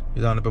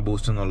ഇതാണിപ്പോൾ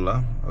ബൂസ്റ്റ് എന്നുള്ള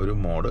ഒരു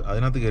മോഡ്.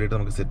 അതിനകത്ത് കയറിയിട്ട്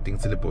നമുക്ക്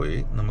സെറ്റിങ്സിൽ പോയി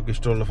നമുക്ക്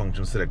ഇഷ്ടമുള്ള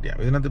ഫംഗ്ഷൻസ് സെലക്ട്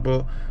ചെയ്യാം. ഇതിനകത്തിപ്പോൾ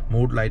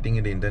മൂഡ്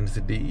ലൈറ്റിങ്ങിൻ്റെ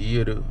ഇൻറ്റൻസിറ്റി ഈ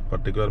ഒരു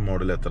പർട്ടിക്കുലർ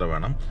മോഡിൽ എത്ര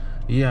വേണം,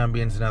 ഈ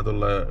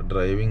ആംബിയൻസിനകത്തുള്ള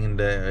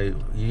ഡ്രൈവിങ്ങിൻ്റെ,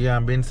 ഈ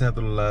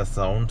ആംബിയൻസിനകത്തുള്ള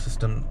സൗണ്ട്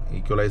സിസ്റ്റം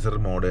ഈക്വലൈസർ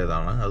മോഡ്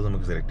ഏതാണ് അത്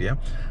നമുക്ക് സെലക്ട് ചെയ്യാം.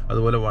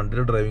 അതുപോലെ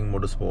വണ്ടിയുടെ ഡ്രൈവിംഗ്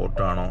മോഡ്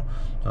സ്പോർട്ടാണോ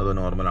അതോ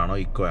നോർമലാണോ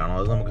ഇക്കോ ആണോ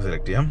അത് നമുക്ക്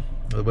സെലക്ട് ചെയ്യാം.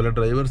 അതുപോലെ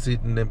ഡ്രൈവർ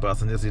സീറ്റിൻ്റെയും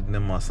പാസഞ്ചർ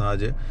സീറ്റിൻ്റെയും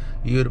മസാജ്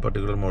ഈ ഒരു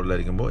പർട്ടിക്കുലർ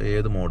മോഡലായിരിക്കുമ്പോൾ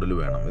ഏത് മോഡൽ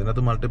വേണം.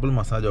 ഇതിനകത്ത് മൾട്ടിപ്പിൾ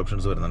മസാജ്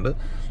ഓപ്ഷൻസ് വരുന്നുണ്ട്.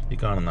 ഈ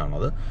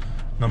കാണുന്നതാണത്.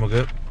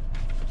 നമുക്ക്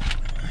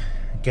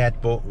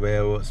കാറ്റ്പോ,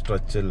 വേവ്,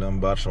 സ്ട്രെച്ച്,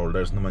 ലംബാർ,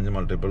 ഷോൾഡേഴ്സ് എന്ന് പറഞ്ഞ്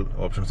മൾട്ടിപ്പിൾ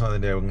ഓപ്ഷൻസ്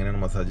അതിൻ്റെ എങ്ങനെയാണ്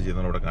മസാജ്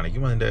ചെയ്യുന്നത് ഇവിടെ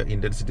കാണിക്കും. അതിൻ്റെ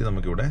ഇൻറ്റൻസിറ്റി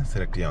നമുക്കിവിടെ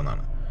സെലക്ട്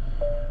ചെയ്യാവുന്നതാണ്.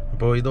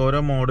 അപ്പോൾ ഇത്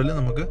ഓരോ മോഡൽ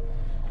നമുക്ക്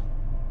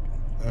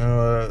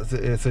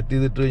സെറ്റ്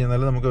ചെയ്തിട്ട്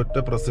കഴിഞ്ഞാൽ നമുക്ക് ഒറ്റ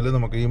പ്രസ്സിൽ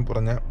നമുക്ക് ഈ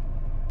പറഞ്ഞ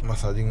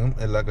മസാജിങ്ങും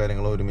എല്ലാ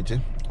കാര്യങ്ങളും ഒരുമിച്ച്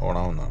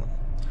ഓണാവുന്നതാണ്.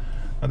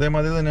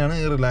 അതേമാതിരി തന്നെയാണ്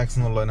ഈ റിലാക്സ്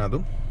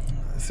എന്നുള്ളതിനകത്തും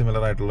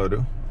സിമിലർ ആയിട്ടുള്ളൊരു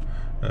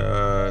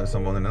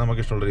സംഭവം തന്നെ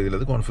നമുക്ക് ഇഷ്ടമുള്ള രീതിയിൽ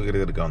അത് കോൺഫിഗർ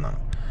ചെയ്തെടുക്കാവുന്നതാണ്.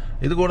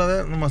 ഇത് കൂടാതെ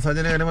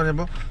മസാജിൻ്റെ കാര്യം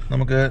പറഞ്ഞപ്പോൾ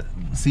നമുക്ക്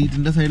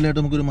സീറ്റിൻ്റെ സൈഡിലായിട്ട്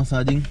നമുക്കൊരു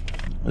മസാജിങ്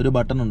ഒരു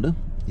ബട്ടൺ ഉണ്ട്.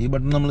 ഈ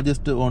ബട്ടൺ നമ്മൾ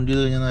ജസ്റ്റ് ഓൺ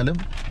ചെയ്ത് കഴിഞ്ഞാലും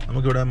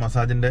നമുക്കിവിടെ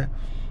മസാജിൻ്റെ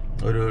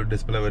ഒരു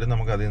ഡിസ്പ്ലേ വരും.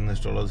 നമുക്ക് അതിൽ നിന്ന്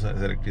ഇഷ്ടമുള്ളത്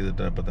സെലക്ട്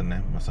ചെയ്തിട്ട് അപ്പോൾ തന്നെ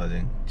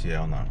മസാജിങ്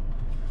ചെയ്യാവുന്നതാണ്.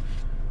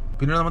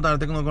 പിന്നീട് നമ്മൾ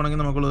താഴത്തേക്ക് നോക്കുകയാണെങ്കിൽ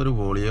നമുക്കുള്ള ഒരു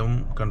വോളിയം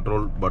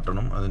കൺട്രോൾ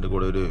ബട്ടണും അതിൻ്റെ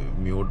കൂടെ ഒരു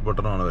മ്യൂട്ട്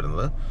ബട്ടണുമാണ്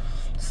വരുന്നത്.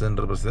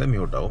 സെൻറ്റർ പ്രസ് ചെയ്താൽ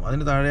മ്യൂട്ട് ആവും.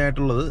 അതിന്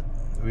താഴെയായിട്ടുള്ളത്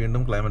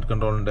വീണ്ടും ക്ലൈമറ്റ്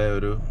കൺട്രോളിൻ്റെ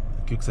ഒരു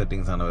ക്വിക്ക്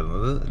സെറ്റിങ്സ് ആണ്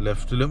വരുന്നത്.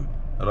 ലെഫ്റ്റിലും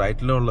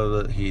റൈറ്റിലും ഉള്ളത്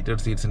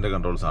ഹീറ്റഡ് സീറ്റ്സിൻ്റെ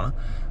കൺട്രോൾസ് ആണ്.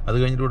 അത്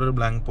കഴിഞ്ഞിട്ട് ഇവിടെ ഒരു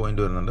ബ്ലാങ്ക്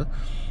പോയിന്റ് വരുന്നുണ്ട്.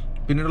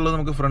 പിന്നീടുള്ളത്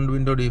നമുക്ക് ഫ്രണ്ട്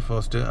വിൻഡോ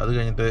ഡീഫോസ്റ്റ്, അത്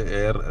കഴിഞ്ഞിട്ട്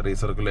എയർ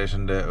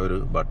റീസർക്കുലേഷൻ്റെ ഒരു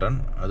ബട്ടൺ,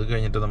 അത്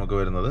കഴിഞ്ഞിട്ട് നമുക്ക്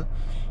വരുന്നത്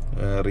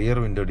റിയർ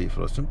വിൻഡോ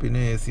ഡീഫ്രോസ്റ്റും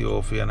പിന്നെ AC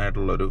ഓഫ്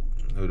ചെയ്യാനായിട്ടുള്ളൊരു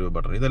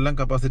ബട്ടൺ. ഇതെല്ലാം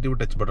കപ്പാസിറ്റീവ്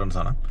ടച്ച് ബട്ടൺസ്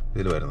ആണ്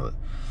ഇതിൽ വരുന്നത്.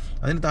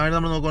 അതിന് താഴെ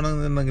നമ്മൾ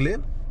നോക്കുകയാണെന്നുണ്ടെങ്കിൽ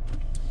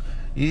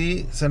ഈ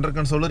സെൻട്രൽ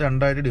കൺസോൾ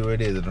 2ആയിട്ട്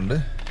ഡിവൈഡ് ചെയ്തിട്ടുണ്ട്.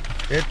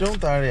 ഏറ്റവും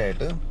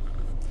താഴെയായിട്ട്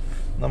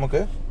നമുക്ക്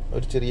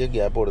ഒരു ചെറിയ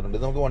ഗ്യാപ്പ് കൊടുത്തിട്ടുണ്ട്.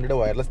 ഇത് നമുക്ക് വണ്ടിയുടെ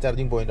വയർലെസ്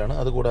ചാർജിങ് പോയിൻ്റ് ആണ്.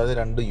 അതുകൂടാതെ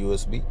 2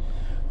 USB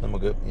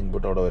നമുക്ക്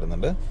ഇൻപുട്ട് അവിടെ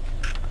വരുന്നുണ്ട്.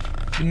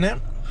 പിന്നെ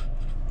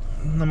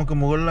നമുക്ക്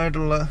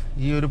മുകളിലായിട്ടുള്ള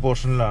ഈ ഒരു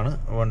പോർഷനിലാണ്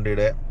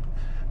വണ്ടിയുടെ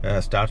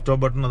സ്റ്റാർട്ട്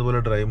സ്റ്റോപ്പ് ബട്ടൺ, അതുപോലെ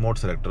ഡ്രൈവ്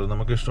മോഡ് സെലക്ടർ.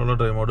 നമുക്ക് ഇഷ്ടമുള്ള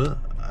ഡ്രൈവ് മോഡ്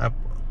ആപ്പ്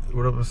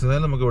ഇവിടെ പ്രസ്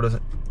ചെയ്താൽ നമുക്ക് ഇവിടെ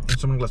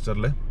ഇൻസ്ട്രുമെൻറ്റ്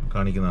ക്ലസ്റ്ററിൽ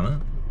കാണിക്കുന്നതാണ്.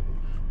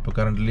 ഇപ്പോൾ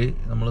കറൻ്റ്ലി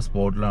നമ്മൾ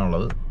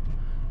സ്പോട്ടിലാണുള്ളത്.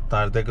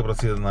 താഴത്തേക്ക്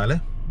പ്രസ് ചെയ്താൽ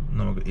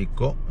നമുക്ക്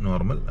ഇക്കോ,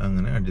 നോർമൽ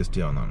അങ്ങനെ അഡ്ജസ്റ്റ്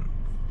ചെയ്യാവുന്നതാണ്.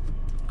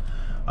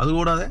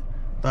 അതുകൂടാതെ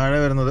താഴെ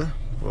വരുന്നത്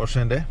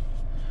പോർഷൻ്റെ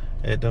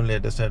ഏറ്റവും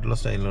ലേറ്റസ്റ്റ് ആയിട്ടുള്ള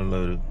സ്റ്റൈലിലുള്ള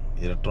ഒരു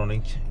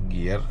ഇലക്ട്രോണിക്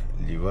ഗിയർ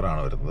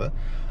ലിവറാണ് വരുന്നത്.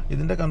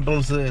 ഇതിൻ്റെ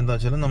കൺട്രോൾസ് എന്താ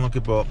വെച്ചാൽ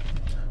നമുക്കിപ്പോൾ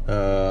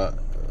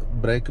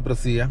ബ്രേക്ക്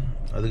പ്രസ് ചെയ്യാം.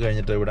 അത്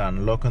കഴിഞ്ഞിട്ട് ഇവിടെ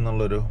അൺലോക്ക്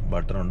എന്നുള്ളൊരു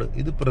ബട്ടണുണ്ട്.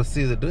 ഇത് പ്രസ്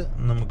ചെയ്തിട്ട്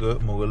നമുക്ക്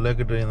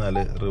മുകളിലേക്ക് ഇട്ട് കഴിഞ്ഞാൽ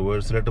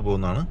റിവേഴ്സിലോട്ട്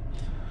പോകുന്നതാണ്.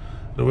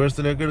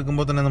 റിവേഴ്സിലേക്ക്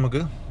എടുക്കുമ്പോൾ തന്നെ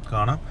നമുക്ക്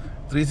കാണാം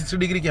 360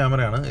 ഡിഗ്രി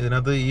ക്യാമറയാണ്.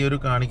 ഇതിനകത്ത് ഈ ഒരു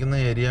കാണിക്കുന്ന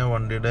ഏരിയ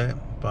വണ്ടിയുടെ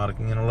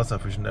പാർക്കിങ്ങിനുള്ള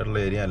സഫീഷ്യൻ്റ് ആയിട്ടുള്ള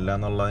ഏരിയ അല്ല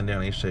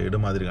എന്നുള്ളതിൻ്റെയാണ് ഈ ഷെയ്ഡ്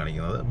മാതിരി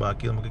കാണിക്കുന്നത്.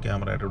 ബാക്കി നമുക്ക്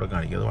ക്യാമറ ആയിട്ട് ഇവിടെ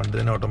കാണിക്കുക. അത് വണ്ടി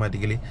തന്നെ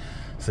ഓട്ടോമാറ്റിക്കലി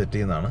സെറ്റ്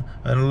ചെയ്യുന്നതാണ്.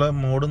 അതിനുള്ള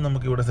മോഡും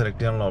നമുക്ക് ഇവിടെ സെലക്ട്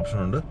ചെയ്യാനുള്ള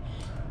ഓപ്ഷനുണ്ട്.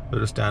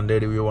 ഒരു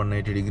സ്റ്റാൻഡേർഡ് വ്യൂ,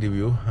 180 ഡിഗ്രി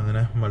വ്യൂ,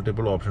 അങ്ങനെ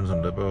മൾട്ടിപ്പിൾ ഓപ്ഷൻസ്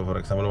ഉണ്ട്. ഇപ്പോൾ ഫോർ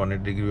എക്സാമ്പിൾ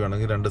 180 ഡിഗ്രി വ്യൂ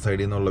ആണെങ്കിൽ 2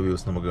 സൈഡിൽ നിന്നുള്ള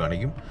വ്യൂസ് നമുക്ക്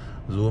കാണിക്കും.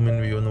 സൂം ഇൻ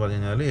വ്യൂ എന്ന് പറഞ്ഞു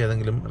കഴിഞ്ഞാൽ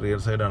ഏതെങ്കിലും റിയർ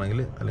സൈഡ് ആണെങ്കിൽ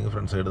അല്ലെങ്കിൽ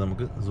ഫ്രണ്ട് സൈഡ്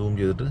നമുക്ക് സൂം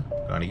ചെയ്തിട്ട്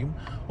കാണിക്കും.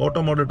 ഓട്ടോ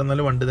മോഡ്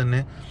ഇട്ടെന്നാൽ വണ്ടി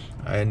തന്നെ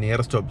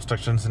നിയറസ്റ്റ്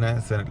ഒബ്സ്ട്രക്ഷൻസിനെ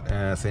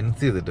സെൻസ്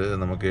ചെയ്തിട്ട്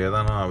നമുക്ക്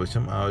ഏതാണോ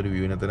ആവശ്യം ആ ഒരു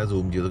വ്യൂവിനെ തന്നെ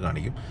സൂം ചെയ്ത്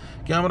കാണിക്കും.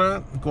 ക്യാമറ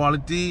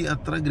ക്വാളിറ്റി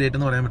അത്ര ഗ്രേറ്റ്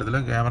എന്ന് പറയാൻ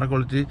പറ്റത്തില്ല. ക്യാമറ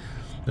ക്വാളിറ്റി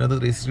ഇതിനകത്ത്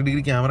 360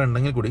 ഡിഗ്രി ക്യാമറ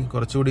ഉണ്ടെങ്കിൽ കൂടി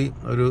കുറച്ചുകൂടി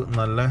ഒരു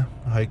നല്ല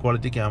ഹൈ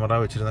ക്വാളിറ്റി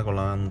ക്യാമറ വെച്ചിരുന്നാൽ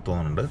കൊള്ളാമെന്ന്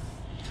തോന്നുന്നുണ്ട്.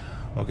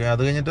 ഓക്കെ, അത്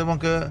കഴിഞ്ഞിട്ട്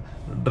നമുക്ക്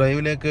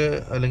ഡ്രൈവിലേക്ക്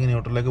അല്ലെങ്കിൽ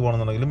ന്യൂട്രലിലേക്ക്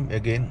പോകണമെന്നുണ്ടെങ്കിലും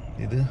എഗെയിൻ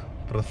ഇത്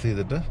പ്രസ്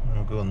ചെയ്തിട്ട്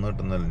നമുക്ക് ഒന്ന്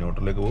ഇട്ടുന്നാൽ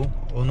ന്യൂട്രലിലേക്ക് പോകും.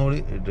 ഒന്നുകൂടി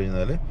ഇട്ട്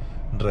കഴിഞ്ഞാൽ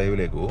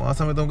ഡ്രൈവിലേക്ക് പോകും. ആ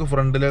സമയത്ത് നമുക്ക്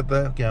ഫ്രണ്ടിലത്തെ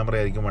ക്യാമറ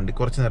ആയിരിക്കും വണ്ടി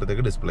കുറച്ച്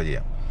നേരത്തേക്ക് ഡിസ്പ്ലേ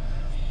ചെയ്യാം.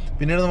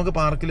 പിന്നീട് നമുക്ക്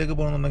പാർക്കിലേക്ക്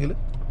പോകണമെന്നുണ്ടെങ്കിൽ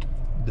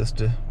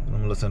ജസ്റ്റ്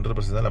നമ്മൾ സെൻറ്റർ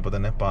പ്രസ് ചെയ്താൽ അപ്പോൾ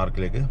തന്നെ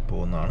പാർക്കിലേക്ക്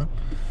പോകുന്നതാണ്.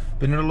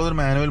 പിന്നീടുള്ളതൊരു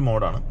മാനുവൽ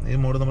മോഡാണ്. ഈ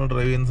മോഡ് നമ്മൾ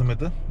ഡ്രൈവ് ചെയ്യുന്ന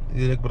സമയത്ത്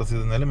ഇതിലേക്ക് പ്രസ്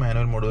ചെയ്ത് കഴിഞ്ഞാൽ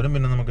മാനുവൽ മോഡ് വരും.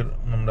 പിന്നെ നമുക്ക്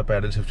നമ്മുടെ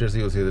പാഡൽ ഷിഫ്റ്റേഴ്സ്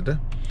യൂസ് ചെയ്തിട്ട്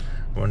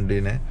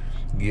വണ്ടീനെ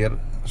ഗിയർ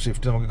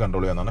ഷിഫ്റ്റ് നമുക്ക്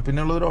കൺട്രോൾ ചെയ്യാവുന്നതാണ്. പിന്നെ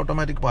ഉള്ളതൊരു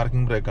ഓട്ടോമാറ്റിക്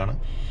പാർക്കിംഗ് ബ്രേക്കാണ്.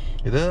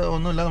 ഇത്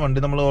ഒന്നുമില്ല, വണ്ടി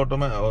നമ്മൾ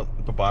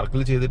ഇപ്പോൾ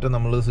പാർക്കിൽ ചെയ്തിട്ട്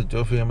നമ്മൾ സ്വിച്ച്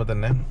ഓഫ് ചെയ്യുമ്പോൾ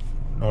തന്നെ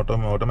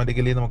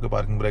ഓട്ടോമാറ്റിക്കലി നമുക്ക്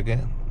പാർക്കിംഗ് ബ്രേക്ക്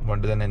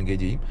വണ്ടി തന്നെ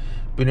എൻഗേജ് ചെയ്യും.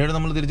 പിന്നീട്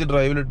നമ്മൾ തിരിച്ച്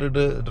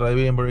ഡ്രൈവിലിട്ടിട്ട് ഡ്രൈവ്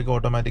ചെയ്യുമ്പോഴേക്കും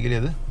ഓട്ടോമാറ്റിക്കലി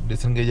അത്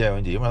ഡിസെൻഗേജ്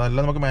ആവുകയും ചെയ്യും. അതല്ല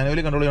നമുക്ക്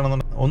മാനുവലി കൺട്രോൾ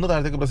ചെയ്യണമെന്നുണ്ടെങ്കിൽ ഒന്ന്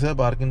താഴത്തേക്ക് പ്രസ് ചെയ്താൽ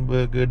പാർക്കിംഗ്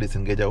ബ്രേക്ക്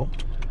ഡിസെൻഗേജ് ആവും,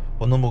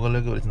 ഒന്ന്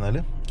മുകളിലേക്ക് വലിച്ചാൽ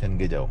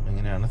എൻഗേജ് ആവും.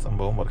 ഇങ്ങനെയാണ്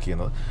സംഭവം വർക്ക്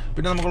ചെയ്യുന്നത്.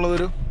 പിന്നെ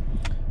നമുക്കുള്ളതൊരു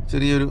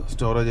ചെറിയൊരു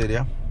സ്റ്റോറേജ് ഏരിയ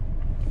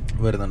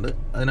വരുന്നുണ്ട്.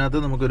 അതിനകത്ത്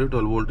നമുക്കൊരു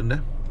 12 വോൾട്ടിൻ്റെ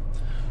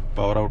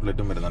പവർ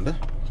ഔട്ട്ലെറ്റും വരുന്നുണ്ട്.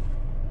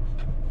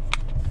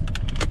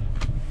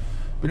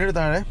 പിന്നീട്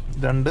താഴെ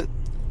 2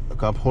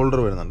 കപ്പ് ഹോൾഡർ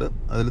വരുന്നുണ്ട്.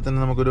 അതിൽ തന്നെ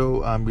നമുക്കൊരു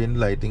ആംബിയൻറ്റ്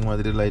ലൈറ്റിംഗ്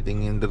മാതിരി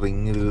ലൈറ്റിങ്ങിൻ്റെ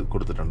റിങ് ഇത്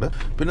കൊടുത്തിട്ടുണ്ട്.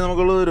 പിന്നെ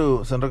നമുക്കുള്ളൊരു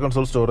സെൻട്രൽ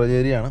കൺസോൾ സ്റ്റോറേജ്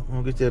ഏരിയ ആണ്.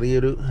 നമുക്ക്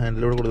ചെറിയൊരു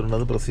ഹാൻഡിലൂടെ കൊടുത്തിട്ടുണ്ട്.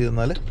 അത് പ്രസ്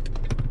ചെയ്താൽ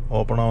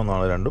ഓപ്പൺ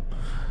ആവുന്നതാണ് രണ്ടും.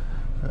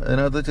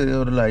 അതിനകത്ത്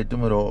ചെറിയൊരു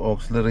ലൈറ്റും ഒരു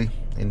ഓക്സിലറി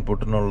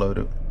ഇൻപുട്ടിനുള്ള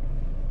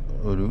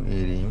ഒരു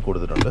ഏരിയയും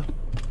കൊടുത്തിട്ടുണ്ട്.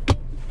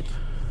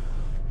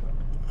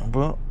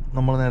 അപ്പോൾ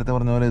നമ്മൾ നേരത്തെ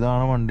പറഞ്ഞ പോലെ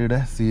ഇതാണ് വണ്ടിയുടെ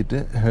സീറ്റ്.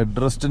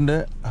 ഹെഡ് റെസ്റ്റിൻ്റെ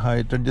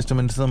ഹൈറ്റ്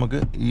അഡ്ജസ്റ്റ്മെൻറ്റ്സ്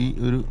നമുക്ക് ഈ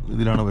ഒരു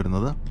ഇതിലാണ്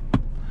വരുന്നത്.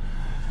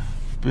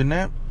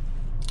 പിന്നെ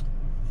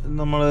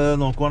നമ്മൾ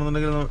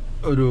നോക്കുകയാണെന്നുണ്ടെങ്കിൽ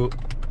ഒരു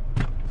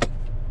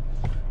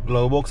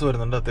ഗ്ലൗ ബോക്സ്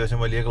വരുന്നുണ്ട്. അത്യാവശ്യം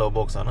വലിയ ഗ്ലൗ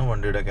ബോക്സാണ്.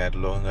 വണ്ടിയുടെ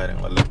കാറ്റലോഗും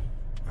കാര്യങ്ങളെല്ലാം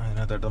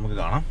അതിനകത്തായിട്ട് നമുക്ക്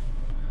കാണാം.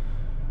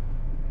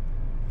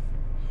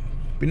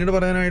 പിന്നീട്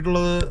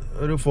പറയാനായിട്ടുള്ളത്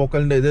ഒരു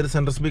ഫോക്കലിൻ്റെ, ഇതൊരു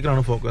സെൻട്രൽ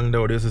സ്പീക്കറാണ്. ഫോക്കലിൻ്റെ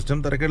ഓഡിയോ സിസ്റ്റം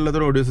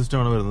തിരക്കില്ലാത്തൊരു ഓഡിയോ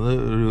സിസ്റ്റമാണ് വരുന്നത്.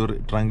 ഒരു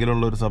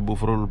ട്രങ്കിലുള്ള ഒരു സബ്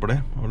വൂഫർ ഉൾപ്പെടെ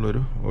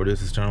ഉള്ളൊരു ഓഡിയോ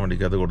സിസ്റ്റമാണ്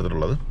വണ്ടിക്കകത്ത്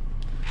കൊടുത്തിട്ടുള്ളത്.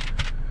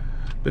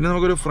 പിന്നെ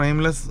നമുക്കൊരു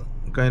ഫ്രെയിംലെസ്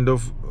കൈൻഡ്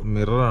ഓഫ്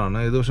മിററാണ്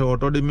ഇത്. പക്ഷേ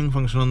ഓട്ടോ ഡിമ്മിങ്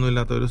ഫംഗ്ഷനൊന്നും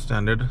ഇല്ലാത്ത ഒരു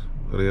സ്റ്റാൻഡേർഡ്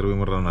റിയർ വ്യൂ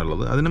മിററാണ്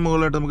ഉള്ളത്. അതിന്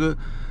മുകളിലായിട്ട് നമുക്ക്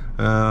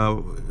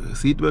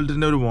സീറ്റ്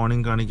ബെൽറ്റിൻ്റെ ഒരു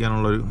വാർണിംഗ്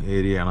കാണിക്കാനുള്ളൊരു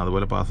ഏരിയയാണ്.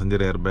 അതുപോലെ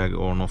passenger air bag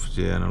on of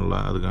ചെയ്യാനുള്ള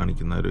അത്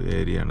കാണിക്കുന്ന ഒരു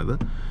ഏരിയയാണിത്.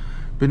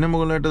 പിന്നെ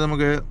മുകളിലായിട്ട്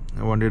നമുക്ക്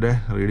വണ്ടിയുടെ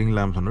റീഡിംഗ്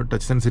ലാംപ്സ് ഉണ്ട്.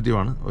 ടച്ച് സെൻസിറ്റീവ്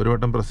ആണ്. ഒരു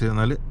വട്ടം പ്രസ്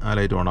ചെയ്താൽ ആ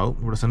ലൈറ്റ് ഓൺ ആവും.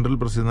 ഇവിടെ സെൻട്രൽ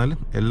പ്രസ് ചെയ്താൽ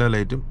എല്ലാ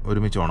ലൈറ്റും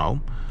ഒരുമിച്ച് ഓൺ ആവും.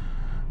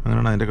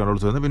 അങ്ങനെയാണ് അതിൻ്റെ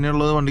കൺട്രോൾസ് വരുന്നത്.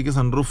 പിന്നെയുള്ളത് വണ്ടിക്ക്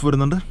സൺറൂഫ്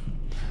വരുന്നുണ്ട്.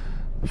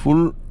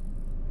 ഫുൾ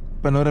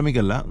പനോരമിക്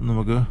അല്ല,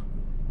 നമുക്ക്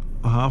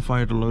ഹാഫ്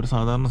ആയിട്ടുള്ള ഒരു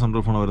സാധാരണ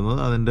സൺറൂഫാണ് വരുന്നത്.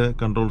 അതിൻ്റെ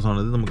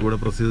കൺട്രോൾസാണിത്. നമുക്കിവിടെ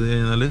പ്രസ് ചെയ്ത്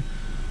കഴിഞ്ഞാൽ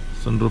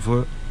സൺറൂഫ്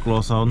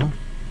ക്ലോസ് ആവുന്നു.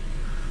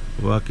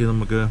 ബാക്കി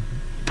നമുക്ക്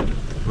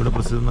ഇവിടെ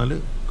പ്രസ് ചെയ്താൽ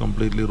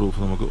കംപ്ലീറ്റ്ലി റൂഫ്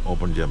നമുക്ക്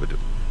ഓപ്പൺ ചെയ്യാൻ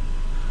പറ്റും.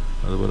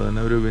 അതുപോലെ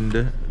തന്നെ ഒരു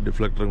വിൻഡ്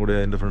ഡിഫ്ലക്ടറും കൂടി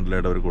അതിൻ്റെ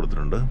ഫ്രണ്ടിലായിട്ട് അവർ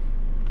കൊടുത്തിട്ടുണ്ട്.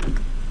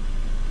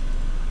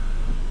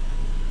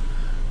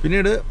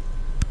 പിന്നീട്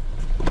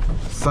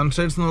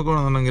സൺഷൈഡ്സ്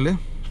നോക്കുകയാണെന്നുണ്ടെങ്കിൽ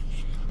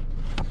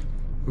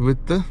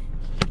വിത്ത്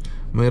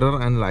മിറർ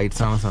ആൻഡ്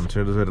ലൈറ്റ്സ് ആണ്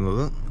സൺഷൈഡ്സ്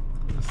വരുന്നത്.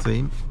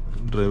 സെയിം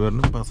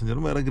ഡ്രൈവറിനും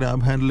പാസഞ്ചറും. വേറെ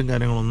ഗ്രാബ് ഹാൻഡിലും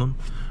കാര്യങ്ങളൊന്നും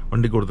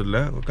വണ്ടി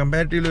കൊടുത്തിട്ടില്ല.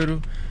 കമ്പാരിറ്റീവ്ലി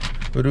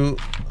ഒരു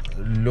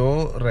ലോ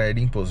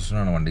റൈഡിങ്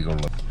പൊസിഷനാണ്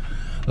വണ്ടിക്കുള്ളത്.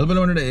 അതുപോലെ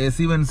വണ്ടിയുടെ AC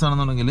വെൻസ്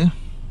ആണെന്നുണ്ടെങ്കിൽ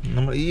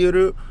നമ്മൾ ഈ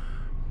ഒരു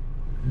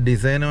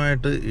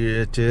ഡിസൈനുമായിട്ട്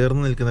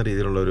ചേർന്ന് നിൽക്കുന്ന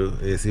രീതിയിലുള്ളൊരു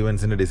AC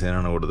വെൻസിൻ്റെ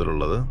ഡിസൈനാണ്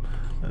കൊടുത്തിട്ടുള്ളത്.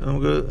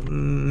 നമുക്ക്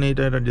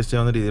നീറ്റായിട്ട് അഡ്ജസ്റ്റ്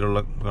ചെയ്യാവുന്ന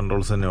രീതിയിലുള്ള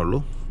കൺട്രോൾസ് തന്നെ ഉള്ളൂ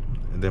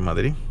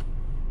ഇതേമാതിരി.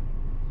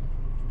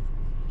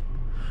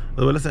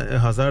 അതുപോലെ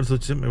ഹസാർഡ്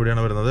സ്വിച്ചും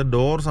ഇവിടെയാണ് വരുന്നത്.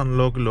 ഡോർസ്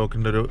അൺലോക്ക്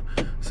ലോക്കിൻ്റെ ഒരു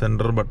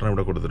സെൻറ്റർ ബട്ടൺ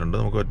ഇവിടെ കൊടുത്തിട്ടുണ്ട്.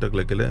 നമുക്ക് ഒറ്റ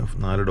ക്ലിക്കിൽ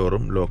 4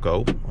 ഡോറും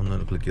ലോക്കാവും.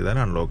 ഒന്ന് ക്ലിക്ക് ചെയ്താൽ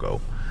അൺലോക്ക്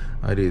ആവും.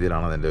 ആ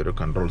രീതിയിലാണ് അതിൻ്റെ ഒരു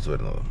കൺട്രോൾസ്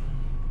വരുന്നത്.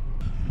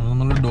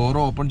 നമ്മൾ ഡോർ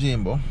ഓപ്പൺ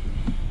ചെയ്യുമ്പോൾ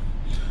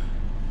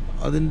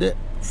അതിൻ്റെ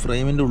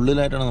ഫ്രെയിമിൻ്റെ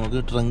ഉള്ളിലായിട്ടാണ് നമുക്ക്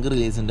ട്രങ്ക്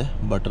റിലീസിൻ്റെ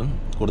ബട്ടൺ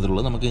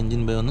കൊടുത്തിട്ടുള്ളത്. നമുക്ക്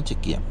എൻജിൻ ബേ ഒന്ന്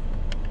ചെക്ക് ചെയ്യാം.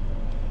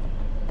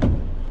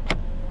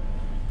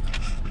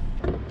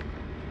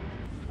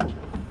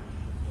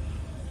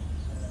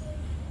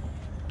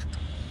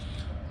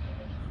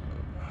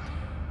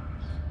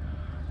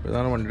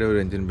 ഇതാണ് വണ്ടിയുടെ ഒരു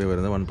എൻജിൻ ബേ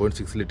വരുന്നത്.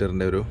 1.6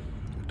 ലിറ്ററിൻ്റെ ഒരു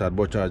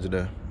ടർബോ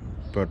ചാർജ്ഡ്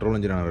പെട്രോൾ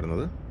എഞ്ചിനാണ്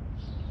വരുന്നത്.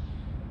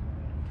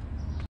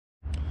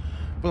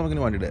 അപ്പോൾ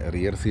നമുക്കിനി വണ്ടിയുടെ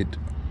റിയർ സീറ്റ്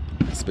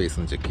സ്പേസ്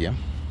ഒന്ന് ചെക്ക് ചെയ്യാം.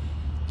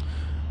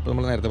 അപ്പോൾ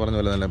നമ്മൾ നേരത്തെ പറഞ്ഞ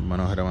പോലെ നല്ല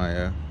മനോഹരമായ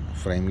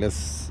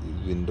ഫ്രെയിംലെസ്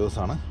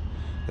വിൻഡോസാണ്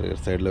റിയർ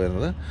സൈഡിൽ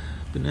വരുന്നത്.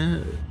 പിന്നെ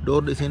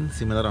ഡോർ ഡിസൈൻ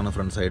സിമിലറാണ്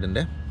ഫ്രണ്ട്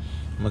സൈഡിൻ്റെ.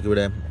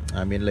 നമുക്കിവിടെ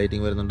ആംബിയൻ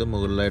ലൈറ്റിംഗ് വരുന്നുണ്ട്.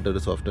 മുകളിലായിട്ട്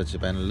ഒരു സോഫ്റ്റ് ടച്ച്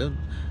പാനൽ,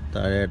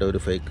 താഴെയായിട്ട്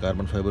ഒരു ഫേക്ക്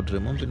കാർബൺ ഫൈബർ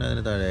ട്രിമും, പിന്നെ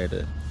അതിന്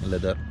താഴെയായിട്ട്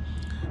ലെതർ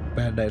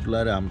പാഡായിട്ടുള്ള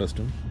ഒരു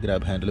ആംറെസ്റ്റും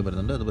ഗ്രാബ് ഹാൻഡിലും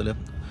വരുന്നുണ്ട്. അതുപോലെ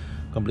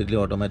completely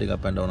automatic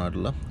up and down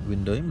ആയിട്ടുള്ള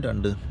വിൻഡോയും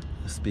 2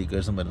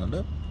 സ്പീക്കേഴ്സും വരുന്നുണ്ട്.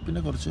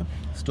 പിന്നെ കുറച്ച്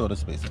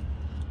സ്റ്റോറേജ് സ്പേസും.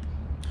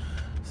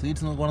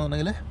 സീറ്റ്സ്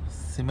നോക്കുകയാണെന്നുണ്ടെങ്കിൽ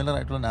സിമിലർ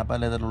ആയിട്ടുള്ള നാപ്പ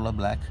ലെതറിലുള്ള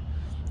ബ്ലാക്ക്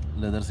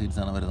ലെതർ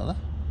സീറ്റ്സാണ് വരുന്നത്.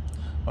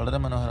 വളരെ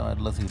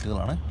മനോഹരമായിട്ടുള്ള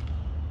സീറ്റുകളാണ്.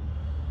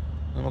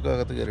 നമുക്ക്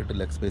അകത്ത് കയറിയിട്ട്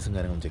ലെഗ് സ്പേസും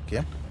കാര്യങ്ങളും ചെക്ക്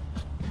ചെയ്യാം.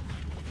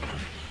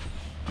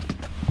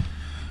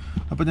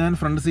 അപ്പോൾ ഞാൻ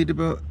ഫ്രണ്ട്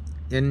സീറ്റ്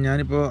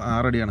ഞാനിപ്പോൾ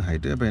 6 അടിയാണ്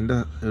ഹൈറ്റ്. അപ്പോൾ എൻ്റെ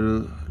ഒരു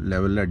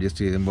ലെവലിൽ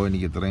അഡ്ജസ്റ്റ് ചെയ്യുമ്പോൾ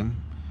എനിക്ക് ഇത്രയും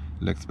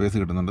ലെഗ് സ്പേസ്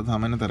കിട്ടുന്നുണ്ട്.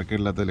 സാമാന്യം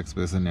തിരക്കില്ലാത്ത ലെഗ്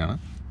സ്പേസ് തന്നെയാണ്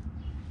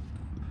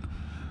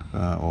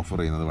ഓഫർ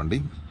ചെയ്യുന്നത് വണ്ടി.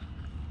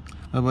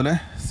 അതുപോലെ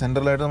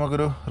സെൻട്രലായിട്ട്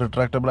നമുക്കൊരു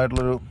റിട്രാക്റ്റബിൾ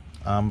ആയിട്ടുള്ളൊരു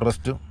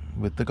ആംബ്രസ്റ്റ്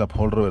വിത്ത് കപ്പ്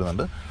ഹോൾഡർ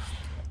വരുന്നുണ്ട്.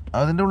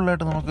 അതിൻ്റെ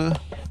ഉള്ളിലായിട്ട് നമുക്ക്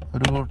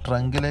ഒരു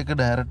ട്രങ്കിലേക്ക്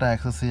ഡയറക്റ്റ്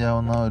ആക്സസ്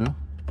ചെയ്യാവുന്ന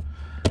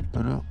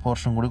ഒരു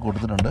പോർഷൻ കൂടി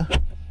കൊടുത്തിട്ടുണ്ട്.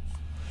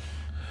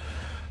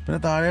 പിന്നെ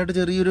താഴെയായിട്ട്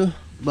ചെറിയൊരു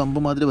ബമ്പ്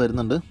മാതിരി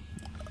വരുന്നുണ്ട്.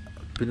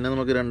 പിന്നെ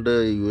നമുക്ക് 2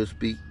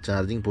 USB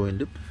ചാർജിങ്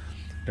പോയിൻറ്റും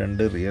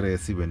 2 റിയർ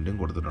AC വെൻറ്റും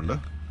കൊടുത്തിട്ടുണ്ട്.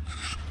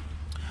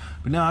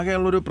 പിന്നെ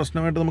ആകെയുള്ളൊരു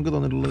പ്രശ്നമായിട്ട് നമുക്ക്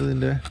തോന്നിയിട്ടുള്ളത്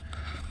ഇതിൻ്റെ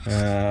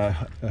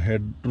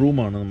ഹെഡ്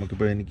റൂമാണ്.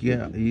 നമുക്കിപ്പോൾ എനിക്ക്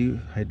ഈ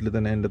ഹൈറ്റിൽ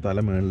തന്നെ എൻ്റെ തല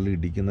മുകളിൽ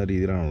ഇടിക്കുന്ന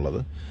രീതിയിലാണുള്ളത്.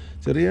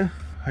 ചെറിയ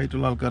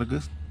ഹൈറ്റുള്ള ആൾക്കാർക്ക്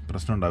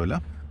പ്രശ്നം ഉണ്ടാവില്ല.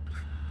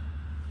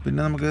 പിന്നെ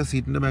നമുക്ക്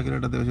സീറ്റിൻ്റെ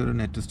ബാക്കിലായിട്ട് അത്യാവശ്യം ഒരു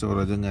നെറ്റ്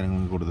സ്റ്റോറേജും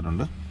കാര്യങ്ങളും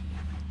കൊടുത്തിട്ടുണ്ട്.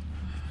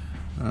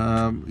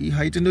 ഈ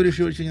ഹൈറ്റിൻ്റെ ഒരു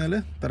ഇഷ്യൂ വെച്ച് കഴിഞ്ഞാൽ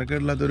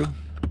തരക്കേടില്ലാത്തൊരു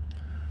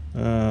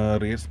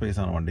റിയർ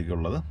സ്പേസാണ്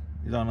വണ്ടിക്കുള്ളത്.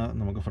 ഇതാണ്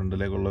നമുക്ക്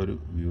ഫ്രണ്ടിലേക്കുള്ള ഒരു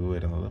വ്യൂ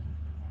വരുന്നത്.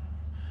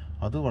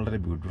 അത് വളരെ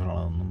ബ്യൂട്ടിഫുൾ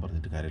ആണെന്നൊന്നും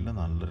പറഞ്ഞിട്ട് കാര്യമില്ല,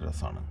 നല്ലൊരു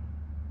രസമാണ്.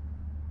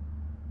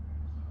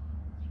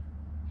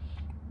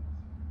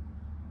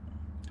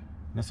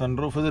 പിന്നെ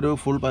സൺറൂഫ് ഇതൊരു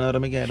ഫുൾ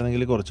പനോറമിക്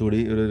ആയിരുന്നെങ്കിൽ കുറച്ചുകൂടി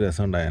ഒരു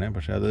രസം ഉണ്ടായേനെ.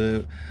 പക്ഷേ അത്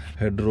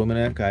ഹെഡ്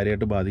റൂമിനെ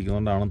കാര്യമായിട്ട്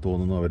ബാധിക്കുന്നതുകൊണ്ടാണെന്ന്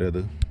തോന്നുന്നു അവരത്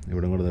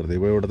ഇവിടെ കൊണ്ട് നിർത്തി.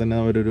 ഇപ്പോൾ ഇവിടെ തന്നെ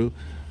അവരൊരു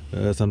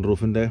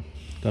സൺറൂഫിൻ്റെ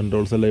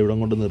കൺട്രോൾസ് എല്ലാം ഇവിടെ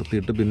കൊണ്ട്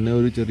നിർത്തിയിട്ട് പിന്നെ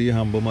ഒരു ചെറിയ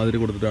ഹമ്പ് മാതിരി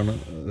കൊടുത്തിട്ടാണ്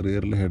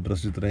റിയറിൽ ഹെഡ്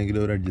റെസ്റ്റ്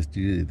ഇത്രയെങ്കിലും ഒരു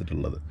അഡ്ജസ്റ്റ്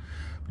ചെയ്തിട്ടുള്ളത്.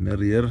 പിന്നെ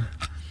റിയർ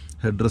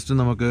ഹെഡ്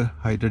റെസ്റ്റ് നമുക്ക്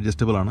ഹൈറ്റ്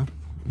അഡ്ജസ്റ്റബിൾ ആണ്,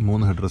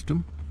 3 ഹെഡ് റെസ്റ്റും.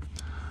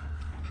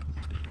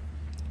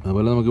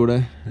 അതുപോലെ നമുക്കിവിടെ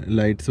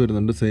ലൈറ്റ്സ്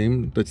വരുന്നുണ്ട്. സെയിം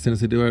ടച്ച്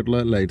സെൻസിറ്റീവ് ആയിട്ടുള്ള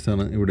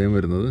ലൈറ്റ്സാണ് ഇവിടെയും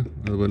വരുന്നത്.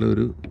 അതുപോലെ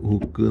ഒരു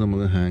ഹുക്ക്,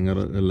 നമുക്ക് ഹാങ്ങർ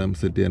എല്ലാം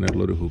സെറ്റ്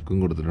ചെയ്യാനായിട്ടുള്ള ഒരു ഹുക്കും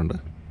കൊടുത്തിട്ടുണ്ട്.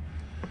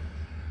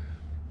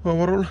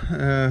 ഓവറോൾ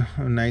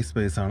നൈസ്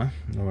സ്പേസാണ്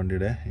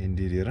വണ്ടിയുടെ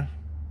ഇൻറ്റീരിയർ.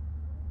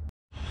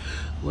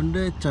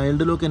 വണ്ടിയുടെ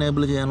ചൈൽഡ് ലോക്ക്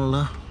എനേബിൾ ചെയ്യാനുള്ള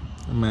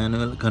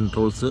മാനുവൽ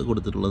കൺട്രോൾസ്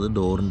കൊടുത്തിട്ടുള്ളത്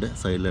ഡോറിൻ്റെ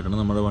സൈഡിലായിട്ടാണ്.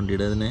 നമ്മുടെ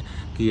വണ്ടിയുടെ തന്നെ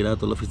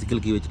കീഴകത്തുള്ള ഫിസിക്കൽ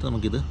കീ വെച്ചിട്ട്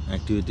നമുക്കിത്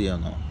ആക്ടിവേറ്റ്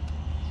ചെയ്യാവുന്നതാണ്.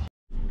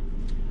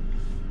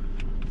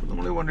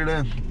 നമ്മൾ ഈ വണ്ടിയുടെ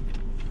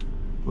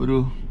ഒരു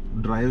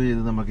ഡ്രൈവ്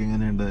ചെയ്ത് നമുക്ക്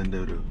എങ്ങനെയുണ്ട് അതിൻ്റെ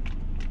ഒരു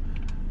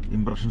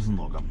ഇംപ്രഷൻസ്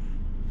നോക്കാം.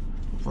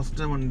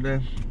 ഫസ്റ്റ് വണ്ടിയുടെ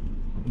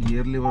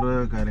ഗിയർ ലിവർ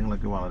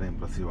കാര്യങ്ങളൊക്കെ വളരെ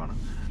ഇമ്പ്രസീവാണ്.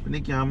 പിന്നെ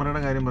ഈ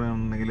ക്യാമറയുടെ കാര്യം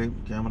പറയുകയാണെന്നുണ്ടെങ്കിൽ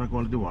ക്യാമറ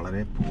ക്വാളിറ്റി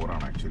വളരെ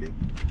പൂറാണ് ആക്ച്വലി.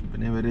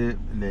 പിന്നെ ഇവർ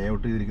ലേ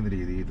ഔട്ട് ചെയ്തിരിക്കുന്ന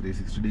രീതി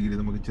 360 ഡിഗ്രി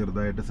നമുക്ക്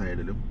ചെറുതായിട്ട്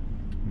സൈഡിലും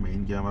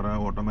മെയിൻ ക്യാമറ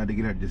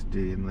ഓട്ടോമാറ്റിക്കലി അഡ്ജസ്റ്റ്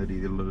ചെയ്യുന്ന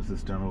രീതിയിലുള്ളൊരു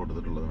സിസ്റ്റമാണ്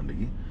കൊടുത്തിട്ടുള്ളത്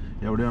വണ്ടിക്ക്.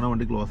 എവിടെയാണോ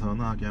വണ്ടി ക്ലോസ്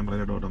ആവുന്നത് ആ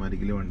ക്യാമറയിലായിട്ട്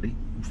ഓട്ടോമാറ്റിക്കലി വണ്ടി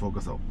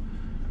ഫോക്കസ് ആവും.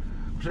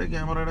 പക്ഷേ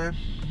ക്യാമറയുടെ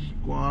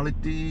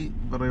ക്വാളിറ്റി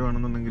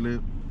പറയുകയാണെന്നുണ്ടെങ്കിൽ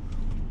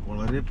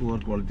വളരെ പുവർ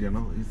ക്വാളിറ്റിയാണ്.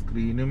 ഈ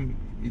സ്ക്രീനും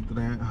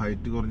ഇത്രയും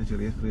ഹൈറ്റ് കുറഞ്ഞ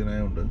ചെറിയ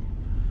സ്ക്രീനായതുകൊണ്ട്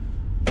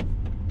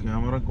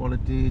ക്യാമറ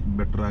ക്വാളിറ്റി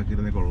ബെറ്റർ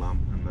ആക്കിയിരുന്നേ കൊള്ളാം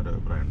എന്നൊരു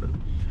അഭിപ്രായമുണ്ട്.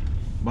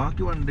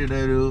 ബാക്കി വണ്ടിയുടെ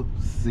ഒരു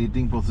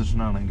സീറ്റിംഗ്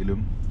പൊസിഷൻ ആണെങ്കിലും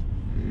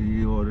ഈ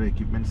ഓരോ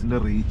എക്യുപ്മെൻറ്റ്സിൻ്റെ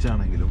റീച്ച്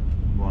ആണെങ്കിലും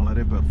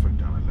വളരെ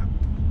പെർഫെക്റ്റ് ആണല്ലോ.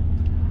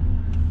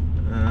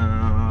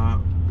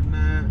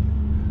 പിന്നെ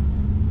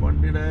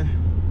വണ്ടിയുടെ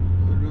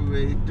ഒരു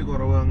വെയിറ്റ്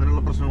കുറവ്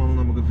അങ്ങനെയുള്ള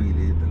പ്രശ്നങ്ങളൊന്നും നമുക്ക് ഫീൽ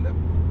ചെയ്തിട്ടില്ല.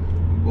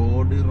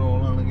 ബോഡി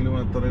റോളാണെങ്കിലും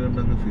അത്ര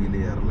കണ്ടങ്ങ് ഫീൽ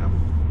ചെയ്യാറില്ല.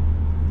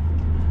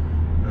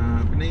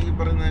 പിന്നെ ഈ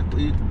പറയുന്ന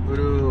ഈ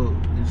ഒരു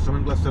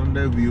ഇൻസ്ട്രുമെൻറ്റ്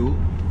ക്ലസ്റ്ററിൻ്റെ വ്യൂ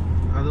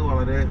അത്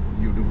വളരെ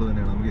ബ്യൂട്ടിഫുൾ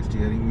തന്നെയാണ്. നമുക്ക്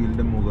സ്റ്റിയറിംഗ്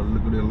വീലിൻ്റെ മുകളിൽ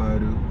കൂടിയുള്ള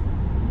ഒരു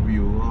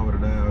വ്യൂ,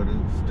 അവരുടെ ഒരു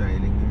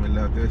സ്റ്റൈലിങ്ങും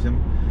എല്ലാം അത്യാവശ്യം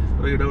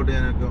റീഡ് ഔട്ട്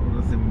ചെയ്യാനൊക്കെ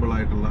വളരെ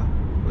സിമ്പിളായിട്ടുള്ള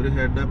ഒരു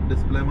ഹെഡ് അപ്പ്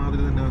ഡിസ്പ്ലേ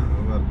മാതിരി തന്നെ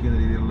വർക്ക്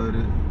ചെയ്യുന്ന രീതിയിലുള്ള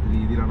ഒരു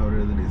രീതിയിലാണ്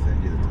അവരിത് ഡിസൈൻ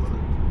ചെയ്തിട്ടുള്ളത്.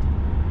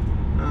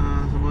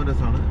 സംഭവം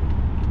രസമാണ്.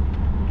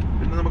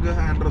 പിന്നെ നമുക്ക്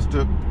ഹാൻഡ്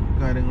റെസ്റ്റ്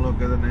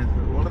കാര്യങ്ങളൊക്കെ തന്നെ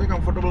വളരെ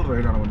കംഫർട്ടബിൾ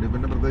റൈഡാണ് വണ്ടി.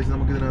 പിന്നെ പ്രത്യേകിച്ച്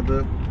നമുക്കിതിനകത്ത്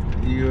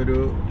ഈ ഒരു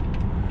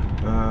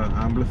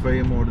ആംപ്ലിഫൈ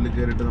മോഡിൽ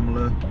കയറിയിട്ട് നമ്മൾ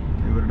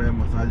ഇവരുടെ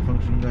മസാജ്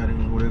ഫംഗ്ഷനും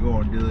കാര്യങ്ങളും കൂടെയൊക്കെ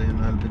ഓൺ ചെയ്ത്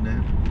കഴിഞ്ഞാൽ പിന്നെ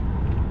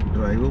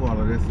ഡ്രൈവ്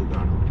വളരെ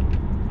സുഖമാണ്.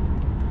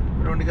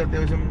 പിന്നെ വണ്ടിക്ക്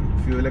അത്യാവശ്യം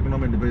ഫ്യൂൽ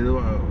എക്കണോമി ഉണ്ട്. ഇപ്പോൾ ഇത്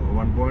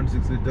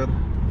 1.6 ലിറ്റർ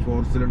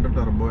 4 സിലിണ്ടർ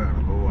ടർബോയാണ്.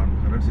 അപ്പോൾ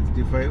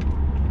 165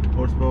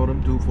 ഹോഴ്സ് പവറും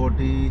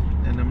 240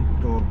 Nm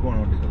ടോർക്കുമാണ്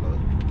വണ്ടിക്കുള്ളത്.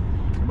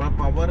 അപ്പോൾ ആ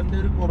പവറിൻ്റെ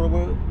ഒരു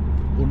കുറവ്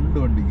ഉണ്ട്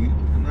വണ്ടിക്ക്.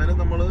 എന്നാലും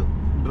നമ്മൾ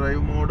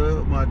ഡ്രൈവ് മോഡ്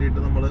മാറ്റിയിട്ട്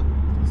നമ്മൾ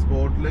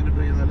സ്പോട്ടിലേക്ക് ഇട്ട്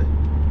കഴിഞ്ഞാൽ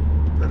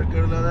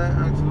തിരക്കേടില്ലാതെ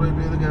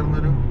ആക്സിലറേറ്റ് ചെയ്ത്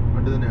കയറുന്നൊരു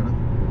വണ്ടി തന്നെയാണ്.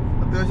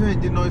 അത്യാവശ്യം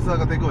എൻജിൻ നോയ്സ്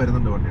അകത്തേക്ക്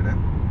വരുന്നുണ്ട് വണ്ടിയുടെ,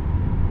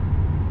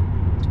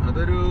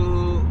 അതൊരു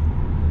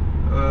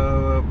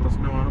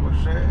പ്രശ്നമാണ്.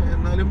 പക്ഷേ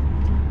എന്നാലും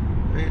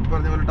ഈ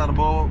പറഞ്ഞ പോലെ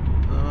ടർബോ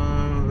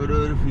ഒരു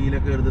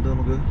ഫീലൊക്കെ എടുത്തിട്ട്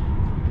നമുക്ക്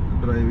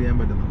ഡ്രൈവ് ചെയ്യാൻ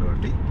പറ്റുന്നുണ്ട്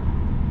വണ്ടി.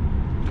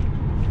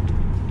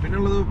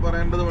 പിന്നുള്ളത്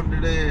പറയേണ്ടത്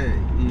വണ്ടിയുടെ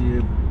ഈ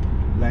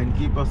ലൈൻ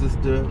കീപ്പ്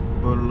അസിസ്റ്റ്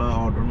പോലുള്ള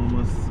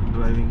ഓട്ടോണോമസ്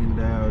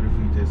ഡ്രൈവിങ്ങിൻ്റെ ഒരു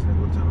ഫീച്ചേഴ്സിനെ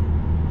കുറിച്ചാണ്.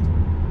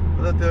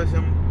 അത്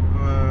അത്യാവശ്യം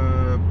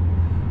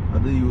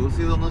അത് യൂസ്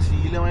ചെയ്തൊന്ന്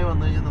ശീലമായി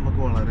വന്നു കഴിഞ്ഞാൽ നമുക്ക്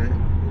വളരെ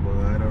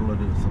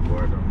ഉപകാരമുള്ളൊരു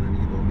സംഭവമായിട്ടാണ്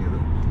എനിക്ക് തോന്നിയത്.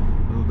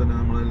 അതുപോലെ തന്നെ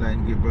നമ്മൾ ലൈൻ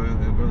കീപ്പ്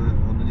ഇപ്പോൾ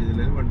ഒന്നും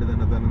ചെയ്തില്ലെങ്കിൽ വണ്ടി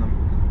തന്നെ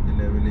നമുക്ക്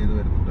ലെവൽ ചെയ്ത്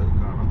വരുന്നുണ്ട്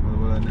കാണാം.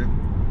 അതുപോലെ തന്നെ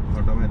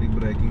ഓട്ടോമാറ്റിക്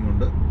ബ്രേക്കിംഗ്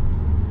ഉണ്ട്.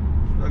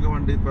 അതൊക്കെ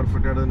വണ്ടി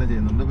പെർഫെക്റ്റ് ആയിട്ട് തന്നെ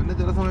ചെയ്യുന്നുണ്ട്. പിന്നെ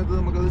ചില സമയത്ത്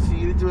നമുക്കത്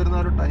ശീലിച്ച് വരുന്ന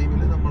ഒരു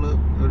ടൈമിൽ നമ്മൾ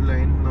ഒരു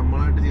ലൈൻ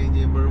നമ്മളായിട്ട് ചേഞ്ച്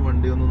ചെയ്യുമ്പോഴും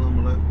വണ്ടി ഒന്ന്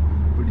നമ്മൾ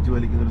പിടിച്ചു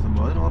വലിക്കുന്നൊരു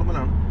സംഭവം, അത്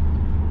നോർമലാണ്.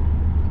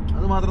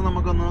 അത് മാത്രം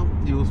നമുക്കൊന്ന്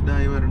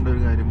യൂസ്ഡായി വരേണ്ട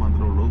ഒരു കാര്യം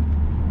മാത്രമേ ഉള്ളൂ.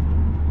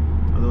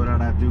 അതുപോലെ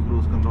അഡാപ്റ്റീവ്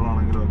ക്രൂസ് കൺട്രോൾ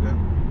ആണെങ്കിലും ഒക്കെ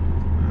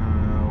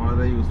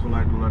വളരെ യൂസ്ഫുൾ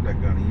ആയിട്ടുള്ള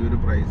ടെക്കാണ്. ഈ ഒരു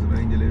പ്രൈസ്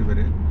റേഞ്ചിൽ ഇവർ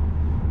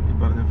ഈ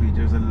പറഞ്ഞ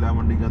ഫീച്ചേഴ്സ് എല്ലാം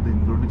വണ്ടിക്കകത്ത്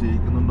ഇൻക്ലൂഡ്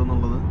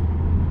ചെയ്യിക്കുന്നുണ്ടെന്നുള്ളത്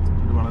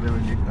ഒരു വളരെ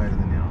വലിയ കാര്യം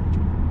തന്നെയാണ്.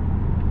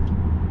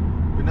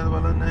 പിന്നെ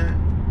അതുപോലെ തന്നെ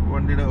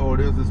വണ്ടിയുടെ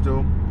ഓഡിയോ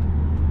സിസ്റ്റവും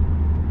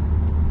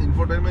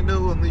ഇൻഫോർടൈൻമെൻറ്റ്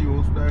ഒന്ന്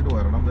യൂസ്ഡായിട്ട്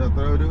വരണം.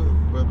 അത്ര ഒരു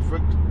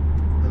പെർഫെക്റ്റ്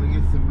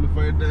അല്ലെങ്കിൽ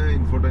സിംപ്ലിഫൈഡ്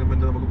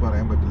ഇൻഫോർടൈൻമെൻറ്റ് നമുക്ക്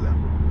പറയാൻ പറ്റില്ല.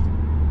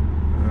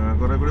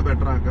 കുറേ കൂടി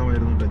ബെറ്റർ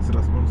ആക്കാമായിരുന്നു. ടച്ച്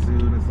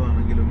റെസ്പോൺസീവ്നെസ്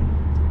ആണെങ്കിലും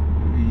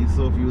ഈസ്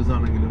ഓഫ് യൂസ്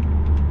ആണെങ്കിലും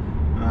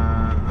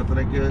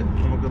അത്രയ്ക്ക്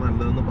നമുക്ക്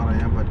നല്ലതെന്ന്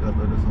പറയാൻ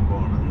പറ്റാത്തൊരു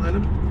സംഭവമാണ്.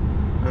 എന്നാലും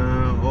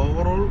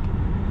ഓവറോൾ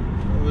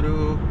ഒരു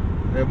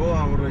എബോവ്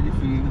ആവറേജ്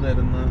ഫീൽ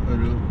തരുന്ന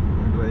ഒരു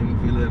ഡ്രൈവിംഗ്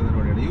ഫീൽ തരുന്ന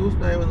വണ്ടിയാണ്.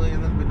 യൂസ്ഡ് ആയി വന്നു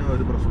കഴിഞ്ഞാൽ പിന്നെ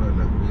ഒരു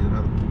പ്രശ്നമില്ല.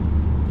 ഇതിനകത്ത്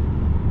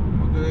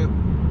നമുക്ക്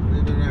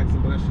ഇതിൻ്റെ ഒരു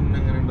ആക്സിലറേഷൻ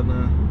എങ്ങനെയുണ്ടെന്ന്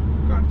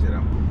കാണിച്ചു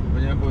തരാം.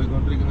 അപ്പോൾ ഞാൻ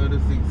പോയിക്കൊണ്ടിരിക്കുന്ന ഒരു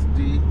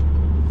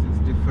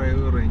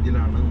 60-65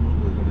 റേഞ്ചിലാണ് നമ്മൾ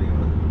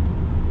പോയിക്കൊണ്ടിരിക്കുന്നത്.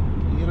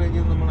 ഈ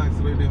റേഞ്ചിൽ നമ്മൾ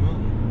ആക്സിലറേറ്റ് ചെയ്യുമ്പോൾ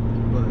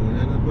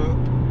ഞാനിപ്പോൾ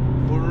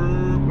ഫുൾ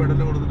പെഡൽ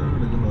കൊടുത്തിട്ടാണ്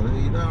എടുക്കുന്നത്.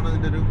 ഇതാണ്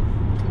അതിൻ്റെ ഒരു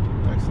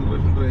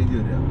ആക്സിലറേഷൻ റേഞ്ച്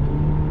വരിക.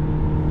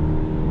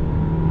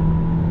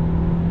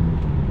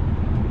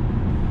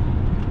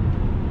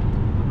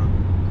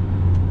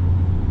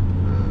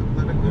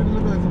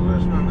 തിരക്കേടിലൊരു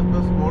ആക്സിലറേഷനാണ്.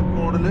 ഇപ്പോൾ സ്പോർട്ട്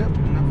മോഡിൽ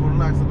പിന്നെ ഫുൾ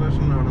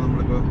ആക്സിലറേഷനിലാണ്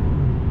നമ്മളിപ്പോൾ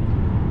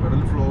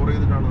പെഡൽ ഫ്ലോർ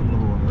ചെയ്തിട്ടാണ് നമ്മൾ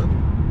പോകുന്നത്.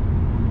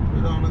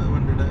 ഇതാണ്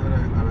വണ്ടിയുടെ ഒരു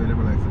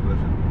അവൈലബിൾ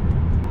ആക്സിലറേഷൻ.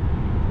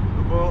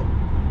 അപ്പോൾ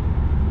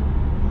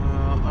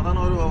അതാണ്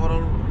ഒരു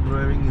ഓവറോൾ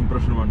ഡ്രൈവിംഗ്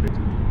ഇംപ്രഷൻ വണ്ടി.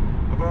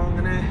 അപ്പോൾ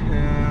അങ്ങനെ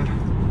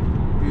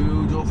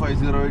Peugeot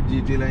 508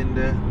 GT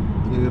ലൈനിൻ്റെ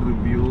ഈ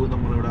റിവ്യൂ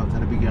നമ്മളിവിടെ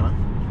അവസാനിപ്പിക്കുകയാണ്.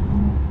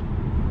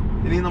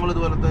 ഇനി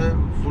നമ്മളിതുപോലത്തെ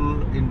ഫുൾ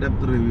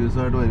ഇൻഡെപ്ത്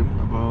റിവ്യൂസായിട്ട് വരും.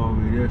 അപ്പോൾ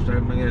വീഡിയോ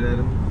ഇഷ്ടമായിട്ടുണ്ടെങ്കിൽ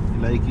എല്ലാവരും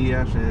ലൈക്ക്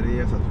ചെയ്യുക, ഷെയർ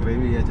ചെയ്യുക,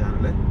 സബ്സ്ക്രൈബ് ചെയ്യുക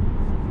ചാനൽ.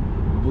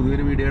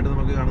 പുതിയൊരു വീഡിയോ ആയിട്ട്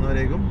നമുക്ക്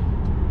കാണുന്നവരേക്കും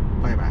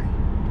ബൈ ബൈ.